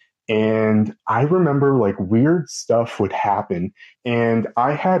 And I remember like weird stuff would happen. And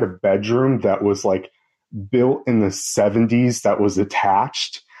I had a bedroom that was like built in the 70s that was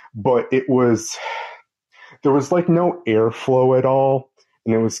attached, but there was like no airflow at all.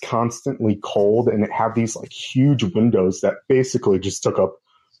 And it was constantly cold, and it had these like huge windows that basically just took up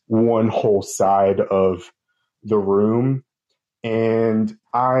one whole side of the room. And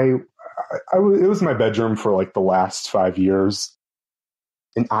it was my bedroom for like the last 5 years.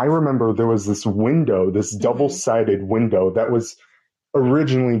 And I remember there was this window, this double-sided window that was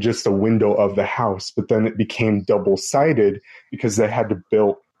originally just a window of the house, but then it became double-sided because they had to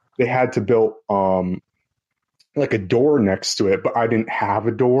build like a door next to it, but I didn't have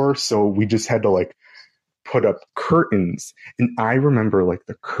a door, so we just had to like put up curtains. And I remember like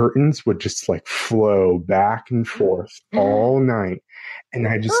the curtains would just like flow back and forth all night, and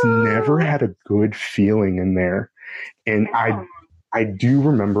I just never had a good feeling in there. And I do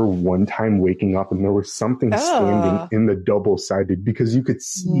remember one time waking up and there was something standing in the double-sided, because you could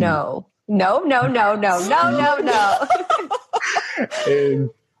see. No. And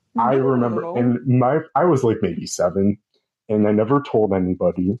I remember, and I was like maybe 7, and I never told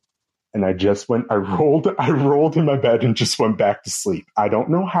anybody. And I rolled in my bed and just went back to sleep. I don't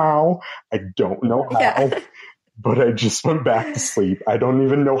know how, but I just went back to sleep. I don't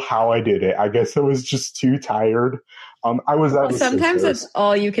even know how I did it. I guess I was just too tired. Sometimes that's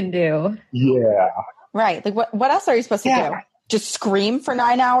all you can do. Yeah. Right. Like what else are you supposed to do? Just scream for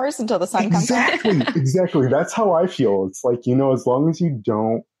 9 hours until the sun comes out? Exactly. That's how I feel. It's like, as long as you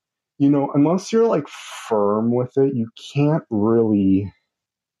don't, unless you're like firm with it, you can't really,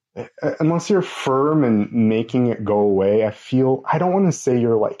 unless you're firm and making it go away. I don't want to say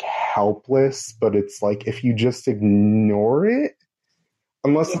you're like helpless, but it's like if you just ignore it,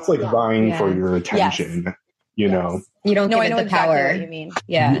 unless it's like vying for your attention, you know. You don't give it the power. Exactly what you mean.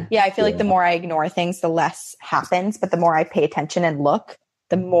 Yeah. Yeah. I feel like the more I ignore things, the less happens, but the more I pay attention and look,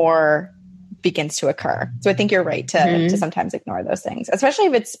 the more begins to occur. So I think you're right to sometimes ignore those things, especially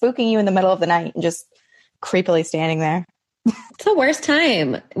if it's spooking you in the middle of the night and just creepily standing there. It's the worst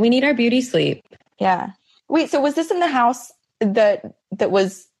time. We need our beauty sleep. Yeah. Wait, so was this in the house that's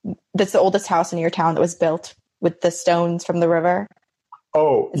the oldest house in your town that was built with the stones from the river?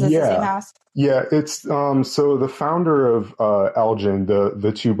 Oh, is this the same house? Yeah, it's so the founder of Elgin,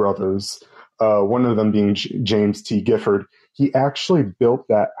 the two brothers, one of them being James T. Gifford, he actually built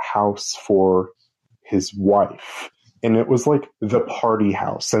that house for his wife. And it was like the party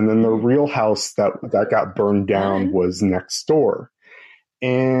house. And then the real house that got burned down was next door.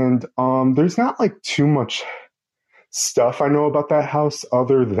 And there's not like too much stuff I know about that house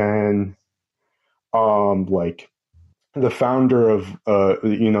other than like the founder of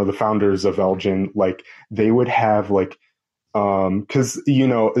the founders of Elgin, like they would have like because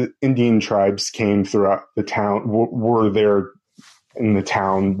Indian tribes came throughout the town, were there in the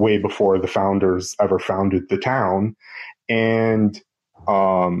town way before the founders ever founded the town. And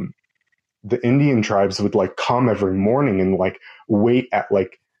the Indian tribes would like come every morning and like wait at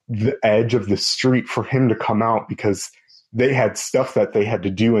like the edge of the street for him to come out, because they had stuff that they had to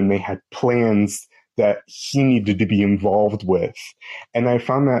do and they had plans that he needed to be involved with. And I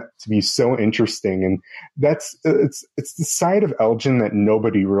found that to be so interesting. And it's the side of Elgin that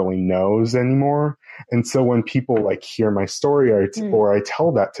nobody really knows anymore. And so when people like hear my story or I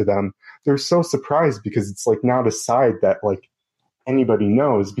tell that to them, they're so surprised, because it's like not a side that like anybody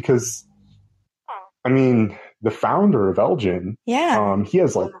knows. Because I mean, the founder of Elgin, he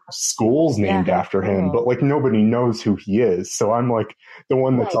has like schools named after him, but like nobody knows who he is. So I'm like the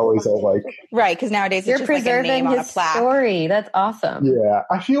one that's always all like, right? Because nowadays you're it's just preserving like a name his on a plaque. Story. That's awesome. Yeah,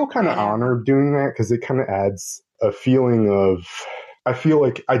 I feel kind of honored doing that, because it kind of adds a feeling of. I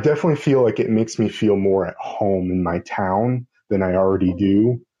definitely feel like it makes me feel more at home in my town than I already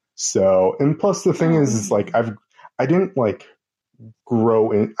do. So, and plus the thing is like I didn't like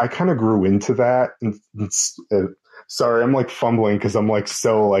grow in. I kind of grew into that. And sorry, I'm like fumbling because I'm like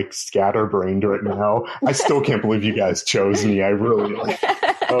so like scatterbrained right now. I still can't believe you guys chose me. I really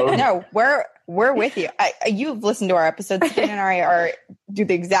no, we're with you. You've listened to our episodes. Stan and I do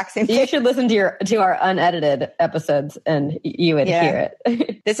the exact same thing. You should listen to our unedited episodes, and you would hear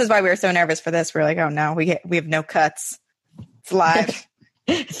it. This is why we were so nervous for this. We're like, oh no, we have no cuts. It's live.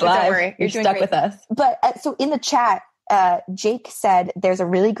 It's live. Don't worry, you're stuck with us. But so in the chat, Jake said there's a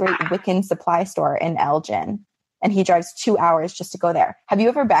really great Wiccan supply store in Elgin, and he drives 2 hours just to go there. Have you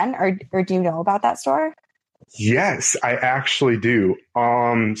ever been, or do you know about that store? Yes, I actually do.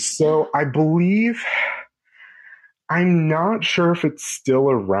 So I believe, I'm not sure if it's still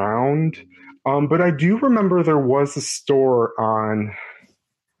around, but I do remember there was a store on,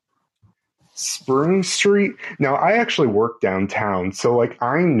 Spring Street. Now, I actually work downtown, so like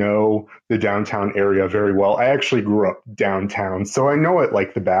I know the downtown area very well. I actually grew up downtown, so I know it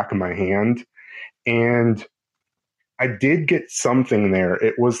like the back of my hand. And I did get something there.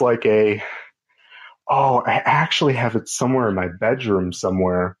 It was like I actually have it somewhere in my bedroom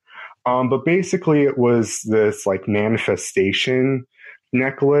somewhere. But basically it was this like manifestation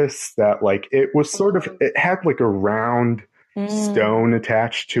necklace that like it was sort of, it had like a round stone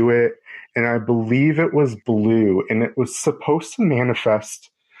attached to it. And I believe it was blue and it was supposed to manifest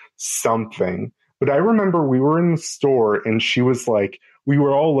something. But I remember we were in the store and she was like, we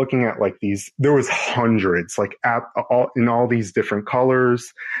were all looking at like these, there was hundreds like in all these different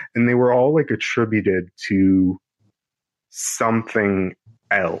colors, and they were all like attributed to something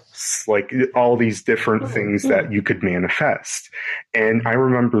else, like all these different things that you could manifest. And I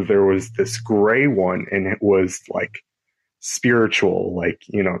remember there was this gray one and it was like spiritual, like,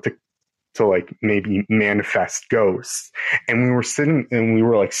 you know, to like maybe manifest ghosts. And we were sitting and we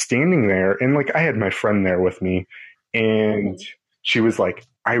were like standing there, and like I had my friend there with me, and she was like,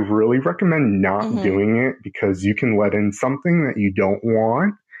 I really recommend not doing it because you can let in something that you don't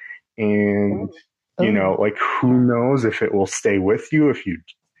want. And, you know, like who knows if it will stay with you if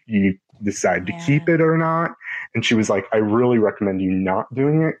you decide to keep it or not. And she was like, I really recommend you not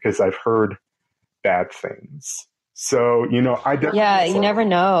doing it because I've heard bad things. So, you know, I definitely, you never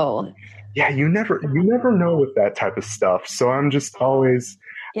know. Yeah, you never know with that type of stuff. So I'm just always,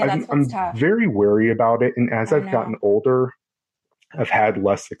 I'm very wary about it. And as I've gotten older, I've had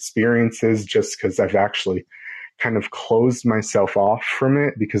less experiences just because I've actually kind of closed myself off from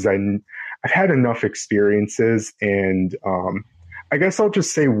it because I've had enough experiences. And I guess I'll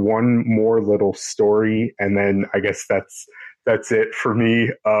just say one more little story, and then I guess that's it for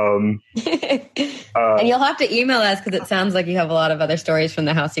me. And you'll have to email us because it sounds like you have a lot of other stories from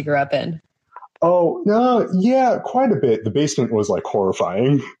the house you grew up in. Oh, no. Yeah, quite a bit. The basement was like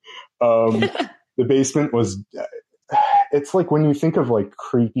horrifying. The basement was, it's like when you think of like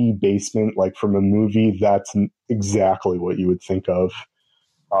creepy basement, like from a movie, that's exactly what you would think of.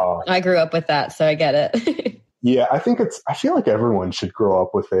 I grew up with that, so I get it. Yeah, I feel like everyone should grow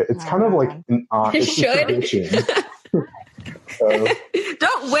up with it. It's kind of like an tradition.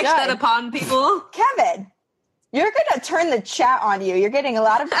 Don't wish that upon people. Kevin, you're going to turn the chat on you. You're getting a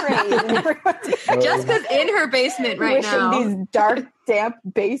lot of praise. Just because in her basement right now. Wishing these dark, damp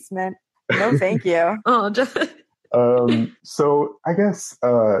basement. No, thank you. So I guess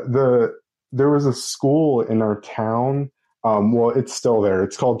there was a school in our town. Well, it's still there.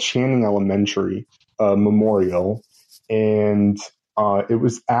 It's called Channing Elementary Memorial. And it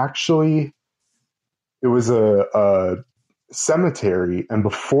was a cemetery, and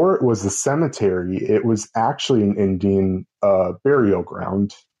before it was a cemetery, it was actually an Indian burial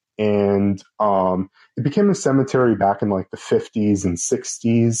ground, and it became a cemetery back in like the 50s and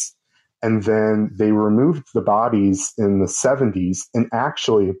 60s, and then they removed the bodies in the 70s, and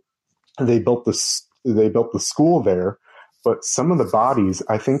actually they built the school there, but some of the bodies,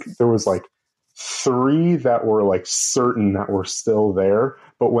 I think there was like 3 that were like certain that were still there,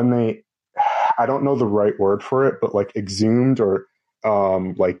 but when they, I don't know the right word for it, but like exhumed or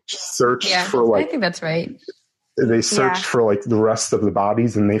like searched for like, I think that's right. They searched for like the rest of the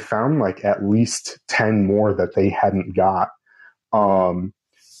bodies, and they found like at least 10 more that they hadn't got. And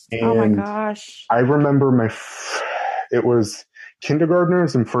oh my gosh. I remember it was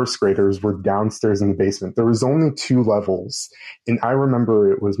kindergartners and first graders were downstairs in the basement. There was only 2 levels. And I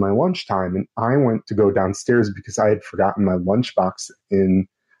remember it was my lunchtime, and I went to go downstairs because I had forgotten my lunchbox in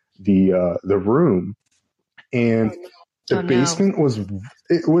the room. And the basement was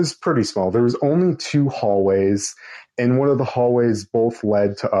pretty small. There was only 2 hallways, and one of the hallways both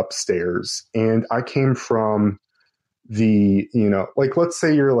led to upstairs. And I came from the, you know, like let's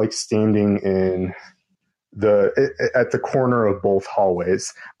say you're like standing in at the corner of both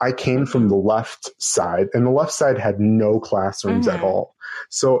hallways. I came from the left side, and the left side had no classrooms at all.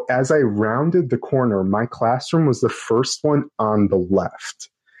 So as I rounded the corner, my classroom was the first one on the left.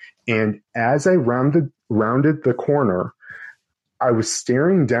 And as I rounded the corner, I was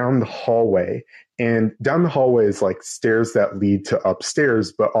staring down the hallway, and down the hallway is like stairs that lead to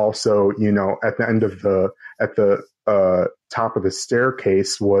upstairs, but also, you know, at the end of at the top of the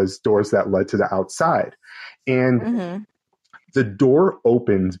staircase was doors that led to the outside. And the door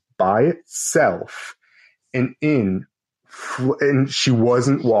opened by itself, and she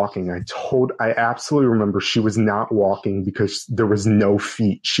wasn't walking. I absolutely remember she was not walking because there was no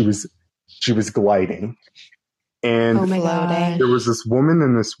feet. She was gliding. And there was this woman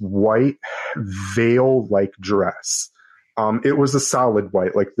in this white veil-like dress. It was a solid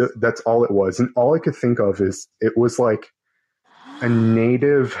white. Like that's all it was. And all I could think of is it was like a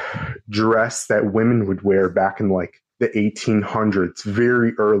native dress that women would wear back in like the 1800s,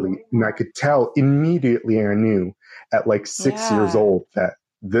 very early. And I could tell immediately, I knew at like 6 years old that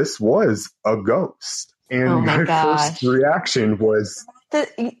this was a ghost. And my first reaction was...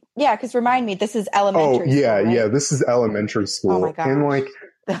 because remind me, this is elementary school, right? Yeah, this is elementary school. Oh my gosh. And like...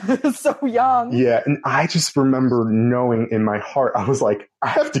 so young. Yeah, and I just remember knowing in my heart, I was like, I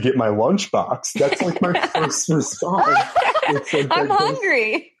have to get my lunchbox. That's like my first response. Like, I'm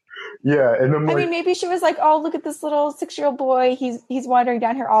hungry. Yeah, and I'm like, I mean, maybe she was like, "Oh, look at this little 6-year-old boy. He's wandering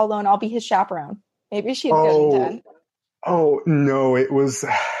down here all alone. I'll be his chaperone." Maybe she had good intent. Oh no, it was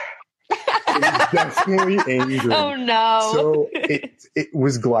definitely angry. Oh no! So it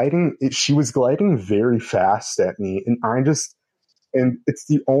was gliding. She was gliding very fast at me, and it's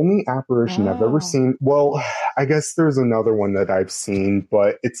the only apparition I've ever seen. Well, I guess there's another one that I've seen,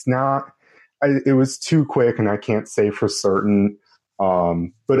 but it's not. It was too quick, and I can't say for certain.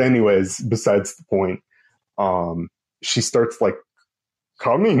 But anyways, besides the point, she starts like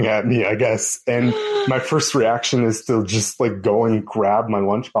coming at me, I guess. And my first reaction is to just like go and grab my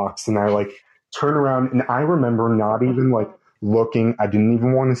lunchbox. And I like turn around, and I remember not even like looking. I didn't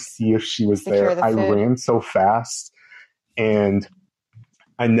even want to see if she was there. I ran so fast, and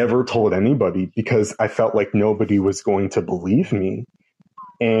I never told anybody because I felt like nobody was going to believe me.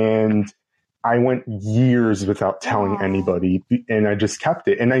 And I went years without telling anybody, and I just kept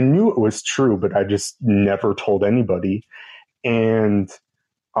it. And I knew it was true, but I just never told anybody. And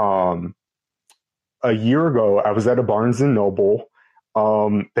a year ago, I was at a Barnes & Noble.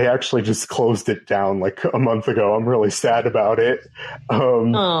 They actually just closed it down like a month ago. I'm really sad about it.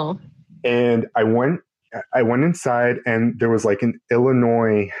 And I went inside, and there was like an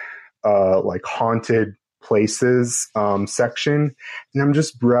Illinois like haunted places section, and I'm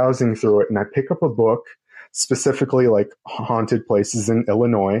just browsing through it, and I pick up a book specifically like haunted places in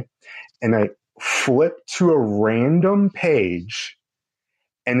Illinois, and I flip to a random page,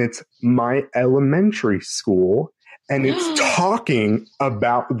 and it's my elementary school, and it's talking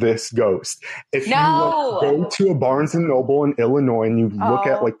about this ghost. If you go to a Barnes & Noble in Illinois and you look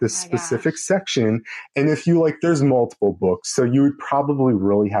at like this specific section, and if you like, there's multiple books, so you would probably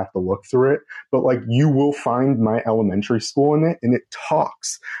really have to look through it, but like you will find my elementary school in it, and it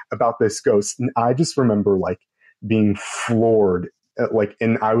talks about this ghost. And I just remember like being floored, like,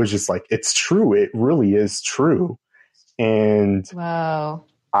 and I was just like, it's true. It really is true. And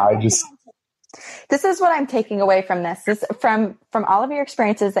this is what I'm taking away from this. This from all of your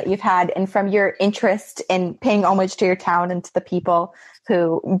experiences that you've had, and from your interest in paying homage to your town and to the people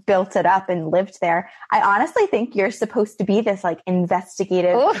who built it up and lived there. I honestly think you're supposed to be this like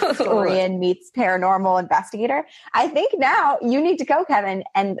investigative historian meets paranormal investigator. I think now you need to go, Kevin,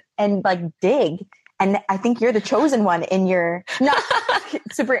 and like dig. And I think you're the chosen one in your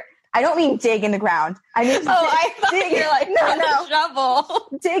super. I don't mean dig in the ground. I mean, I thought you're like, no, shovel.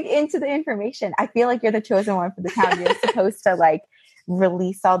 Dig into the information. I feel like you're the chosen one for the town. You're supposed to like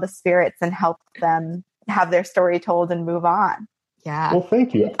release all the spirits and help them have their story told and move on. Yeah. Well,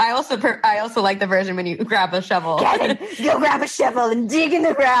 thank you. I also like the version when you grab a shovel. Kevin, go grab a shovel and dig in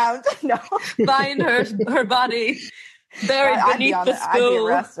the ground. No. Find her body buried beneath the school. I'd be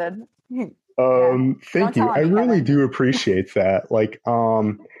arrested. Thank you. I really do appreciate that. Like,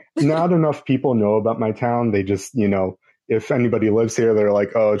 not enough people know about my town. They just, if anybody lives here, they're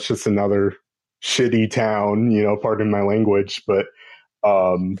like, oh, it's just another shitty town, pardon my language. But,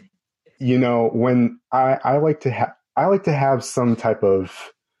 when I like to have some type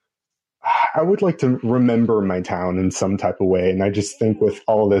of, I would like to remember my town in some type of way. And I just think with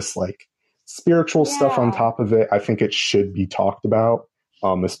all this like spiritual stuff on top of it, I think it should be talked about.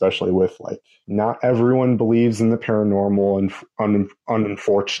 Especially with like, not everyone believes in the paranormal, and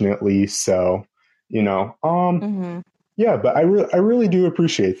unfortunately. So, yeah, but I really do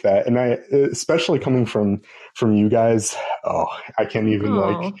appreciate that. And I, especially coming from you guys, I can't even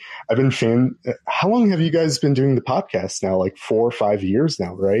like, I've been how long have you guys been doing the podcast now? Like 4 or 5 years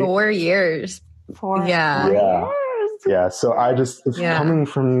now, right? 4 years. 4 Yeah. years. Yeah. So I just, coming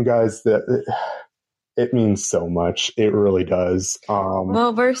from you guys, it means so much. It really does.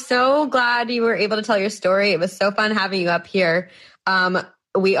 Well, we're so glad you were able to tell your story. It was so fun having you up here. I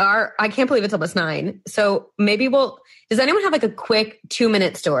can't believe it's almost 9. So maybe does anyone have like a quick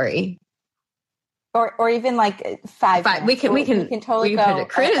 2-minute story? Or even like 5 minutes. We can totally go.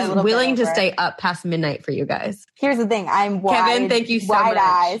 Chris is willing to stay up past midnight for you guys. Here's the thing. Kevin, thank you so much.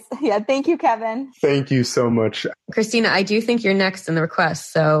 Eyes. Yeah. Thank you, Kevin. Thank you so much. Christina, I do think you're next in the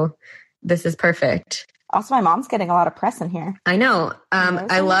request. So this is perfect. Also, my mom's getting a lot of press in here. I know.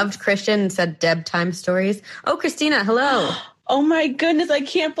 I loved Christian said Deb time stories. Oh, Christina, hello. Oh my goodness, I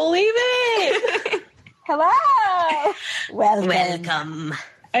can't believe it. Hello. Welcome.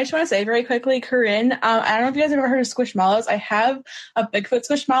 I just want to say very quickly, Corinne, I don't know if you guys have ever heard of Squishmallows. I have a Bigfoot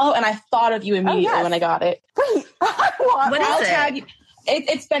Squishmallow, and I thought of you immediately when I got it. Wait, what is it? Tag you.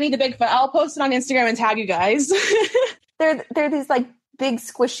 It's Benny the Bigfoot. I'll post it on Instagram and tag you guys. They're these like big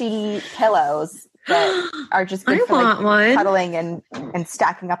squishy pillows that are just good for cuddling and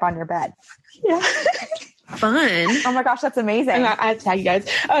stacking up on your bed. Yeah. Fun. Oh my gosh, that's amazing. I have to tag you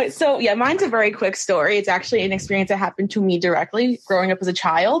guys. So yeah, mine's a very quick story. It's actually an experience that happened to me directly growing up as a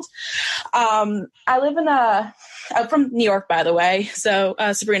child. I live I'm from New York, by the way. So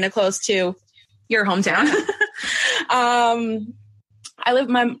Sabrina, close to your hometown. I live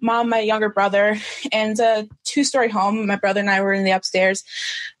with my mom, my younger brother, and a 2-story home. My brother and I were in the upstairs.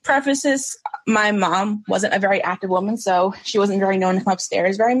 Prefaces, my mom wasn't a very active woman, so she wasn't very known to come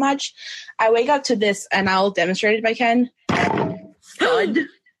upstairs very much. I wake up to this, and I'll demonstrate it if I can. Thud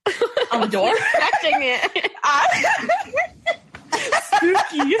on the door. Expecting it.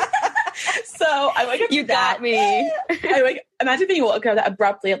 Spooky. So I wake up. You got me. Imagine being woken up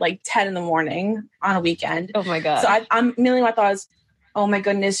abruptly at like 10 in the morning on a weekend. Oh my god. So I'm immediately my thought is, oh my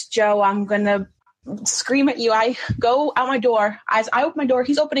goodness, Joe, I'm gonna scream at you. I go out my door. As I open my door,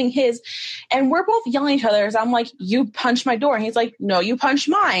 he's opening his, and we're both yelling at each other. So I'm like, you punched my door. And he's like, no, you punched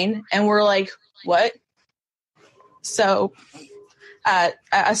mine. And we're like, what? So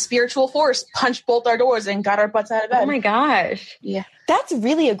a spiritual force punched both our doors and got our butts out of bed. Oh my gosh. Yeah. That's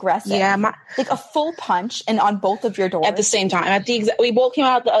really aggressive. Yeah. Like a full punch and on both of your doors. At the same time. We both came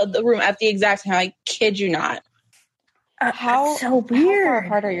out the room at the exact same time. I kid you not. How so weird. How far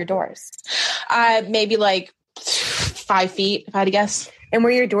apart are your doors? Maybe like 5 feet, if I had to guess. And were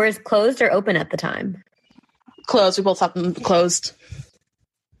your doors closed or open at the time? Closed. We both had them closed.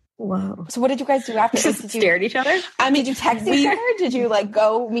 Whoa. So what did you guys do after? Just stare at each other? Did you text each other? Did you like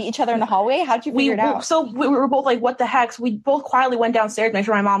go meet each other in the hallway? How'd you figure it out? So we were both like, what the heck? So we both quietly went downstairs to make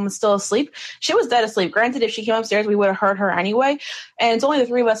sure my mom was still asleep. She was dead asleep. Granted, if she came upstairs, we would have heard her anyway. And it's only the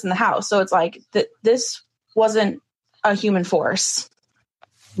 3 of us in the house. So it's like, this wasn't a human force.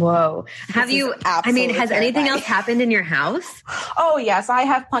 Whoa. Has anything else happened in your house? Oh yes, I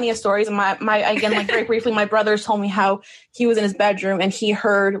have plenty of stories. And my again, like very briefly, my brothers told me how he was in his bedroom and he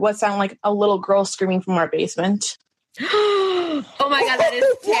heard what sounded like a little girl screaming from our basement. Oh my god, that is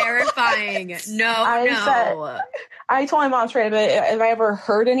terrifying. I told my mom straight up, if I ever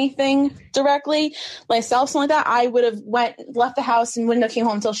heard anything directly myself, something like that, I would have left the house and wouldn't have came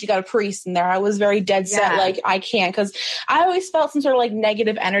home until she got a priest in there. I was very dead set, like I can't, because I always felt some sort of like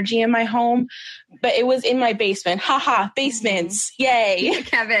negative energy in my home, but it was in my basement. Haha, basements, yay!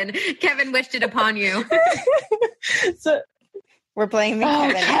 Kevin wished it upon you. So we're blaming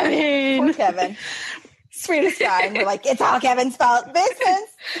Kevin. Poor Kevin. Sweetest guy. And we're like, it's all Kevin's fault.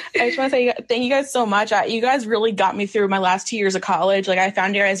 Basements. I just want to say thank you guys so much. You guys really got me through my last 2 years of college. Like I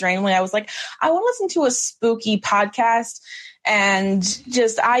found you guys randomly. I was like, I want to listen to a spooky podcast. And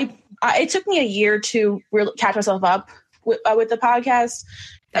just, it took me a year to really catch myself up with the podcast.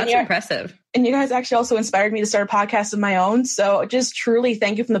 That's impressive. And you guys actually also inspired me to start a podcast of my own. So just truly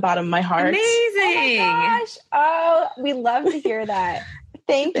thank you from the bottom of my heart. Amazing. Oh my gosh. Oh, we love to hear that.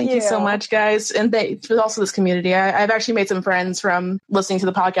 Thank you so much, guys. And for also this community. I've actually made some friends from listening to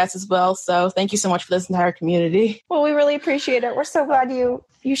the podcast as well. So thank you so much for this entire community. Well, we really appreciate it. We're so glad you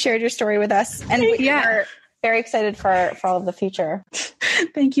shared your story with us. And we are very excited for all of the future.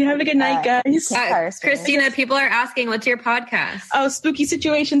 Thank you. Have a good night, guys. Christina, people are asking, what's your podcast? Oh, Spooky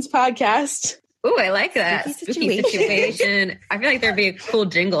Situations Podcast. Ooh, I like that. Spooky situation. I feel like there'd be a cool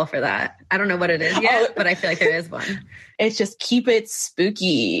jingle for that. I don't know what it is yet, but I feel like there is one. It's just keep it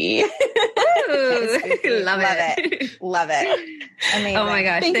spooky. Ooh, spooky. Love it. Amazing. Oh my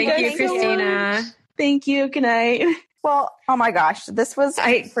gosh. Thank you, Christina. Thank you. Good night. Well, oh my gosh, this was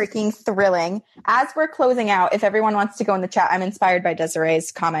freaking thrilling. As we're closing out, if everyone wants to go in the chat, I'm inspired by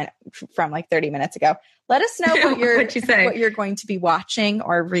Desiree's comment from like 30 minutes ago. Let us know what you're going to be watching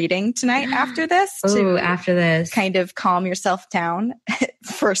or reading tonight after this. After this. Kind of calm yourself down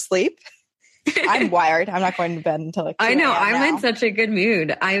for sleep. I'm wired. I'm not going to bed until like 2 I know. I'm now. in such a good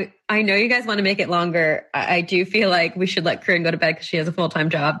mood. I know you guys want to make it longer. I do feel like we should let Corinne go to bed because she has a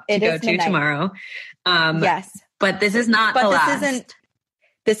full-time job to go to tomorrow. Yes. But this is not the last.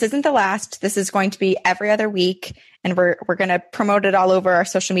 This isn't the last. This is going to be every other week. and we're going to promote it all over our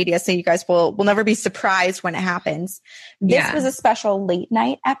social media. So you guys will never be surprised when it happens. This was a special late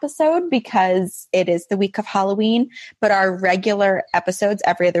night episode because it is the week of Halloween, but our regular episodes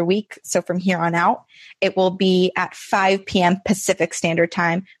every other week. So from here on out, it will be at 5 p.m. Pacific Standard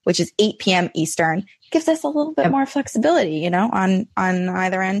Time, which is 8 p.m. Eastern. Gives us a little bit more flexibility, on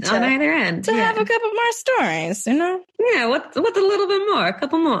either end. To have a couple more stories, Yeah, what's a little bit more? A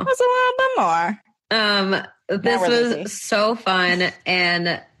couple more. What's a little bit more? This was so fun,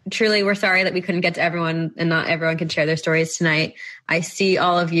 and truly we're sorry that we couldn't get to everyone and not everyone can share their stories tonight. I see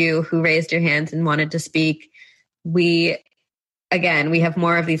all of you who raised your hands and wanted to speak. We have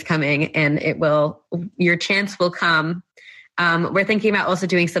more of these coming, and your chance will come. We're thinking about also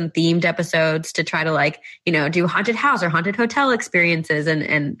doing some themed episodes to try to do haunted house or haunted hotel experiences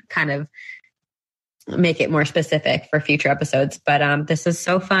and kind of make it more specific for future episodes. But this is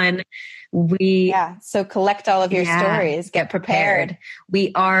so fun. So collect all of your stories. Get prepared.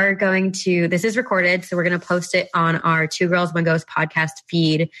 We are going to, this is recorded, so we're going to post it on our Two Girls, One Ghost podcast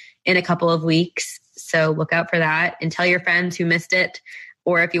feed in a couple of weeks. So look out for that and tell your friends who missed it.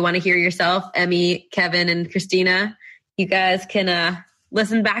 Or if you want to hear yourself, Emmy, Kevin, and Christina, you guys can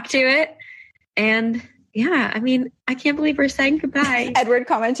listen back to it. And I can't believe we're saying goodbye. Edward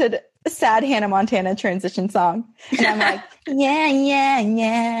commented, sad Hannah Montana transition song. And I'm like,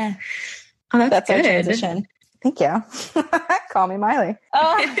 yeah. Oh, that's our good. transition. Thank you. Call me Miley.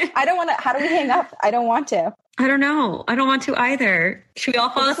 Oh, I don't want to. How do we hang up? I don't want to. I don't know. I don't want to either. Should we all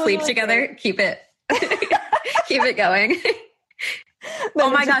fall asleep together? Keep it going. Oh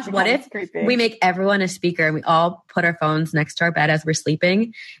my gosh, what if we make everyone a speaker and we all put our phones next to our bed as we're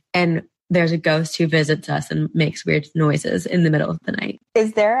sleeping and there's a ghost who visits us and makes weird noises in the middle of the night?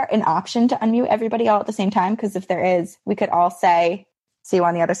 Is there an option to unmute everybody all at the same time? Because if there is, we could all say, see you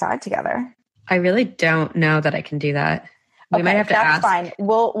on the other side together. I really don't know that I can do that. We might have to ask. That's fine.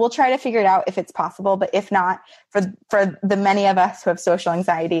 We'll try to figure it out if it's possible. But if not, for the many of us who have social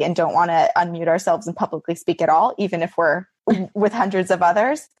anxiety and don't want to unmute ourselves and publicly speak at all, even if we're with hundreds of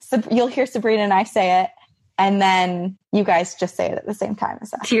others, so you'll hear Sabrina and I say it, and then you guys just say it at the same time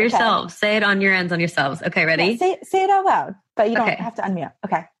as us. To yourselves. Say it on your ends on yourselves. Okay, ready? Yeah, say it out loud, but you don't have to unmute.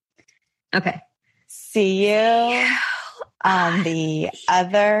 Okay. See you on the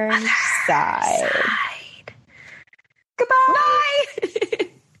other side. Goodbye.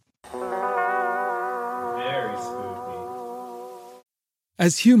 Very spooky.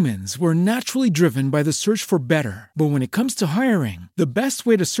 As humans, we're naturally driven by the search for better. But when it comes to hiring, the best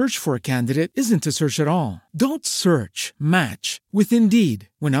way to search for a candidate isn't to search at all. Don't search, match with Indeed.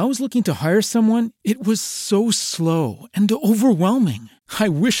 When I was looking to hire someone, it was so slow and overwhelming. I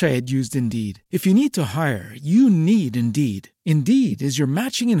wish I had used Indeed. If you need to hire, you need Indeed. Indeed is your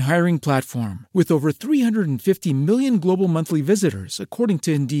matching and hiring platform with over 350 million global monthly visitors, according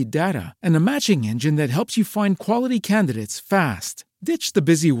to Indeed data, and a matching engine that helps you find quality candidates fast. Ditch the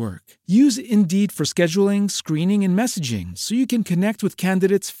busy work. Use Indeed for scheduling, screening, and messaging so you can connect with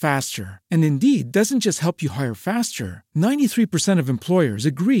candidates faster. And Indeed doesn't just help you hire faster. 93% of employers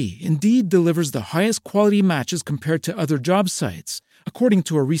agree Indeed delivers the highest quality matches compared to other job sites, according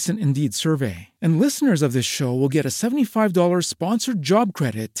to a recent Indeed survey. And listeners of this show will get a $75 sponsored job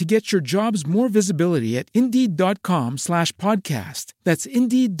credit to get your jobs more visibility at Indeed.com/podcast. That's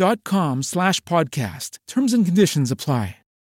Indeed.com/podcast. Terms and conditions apply.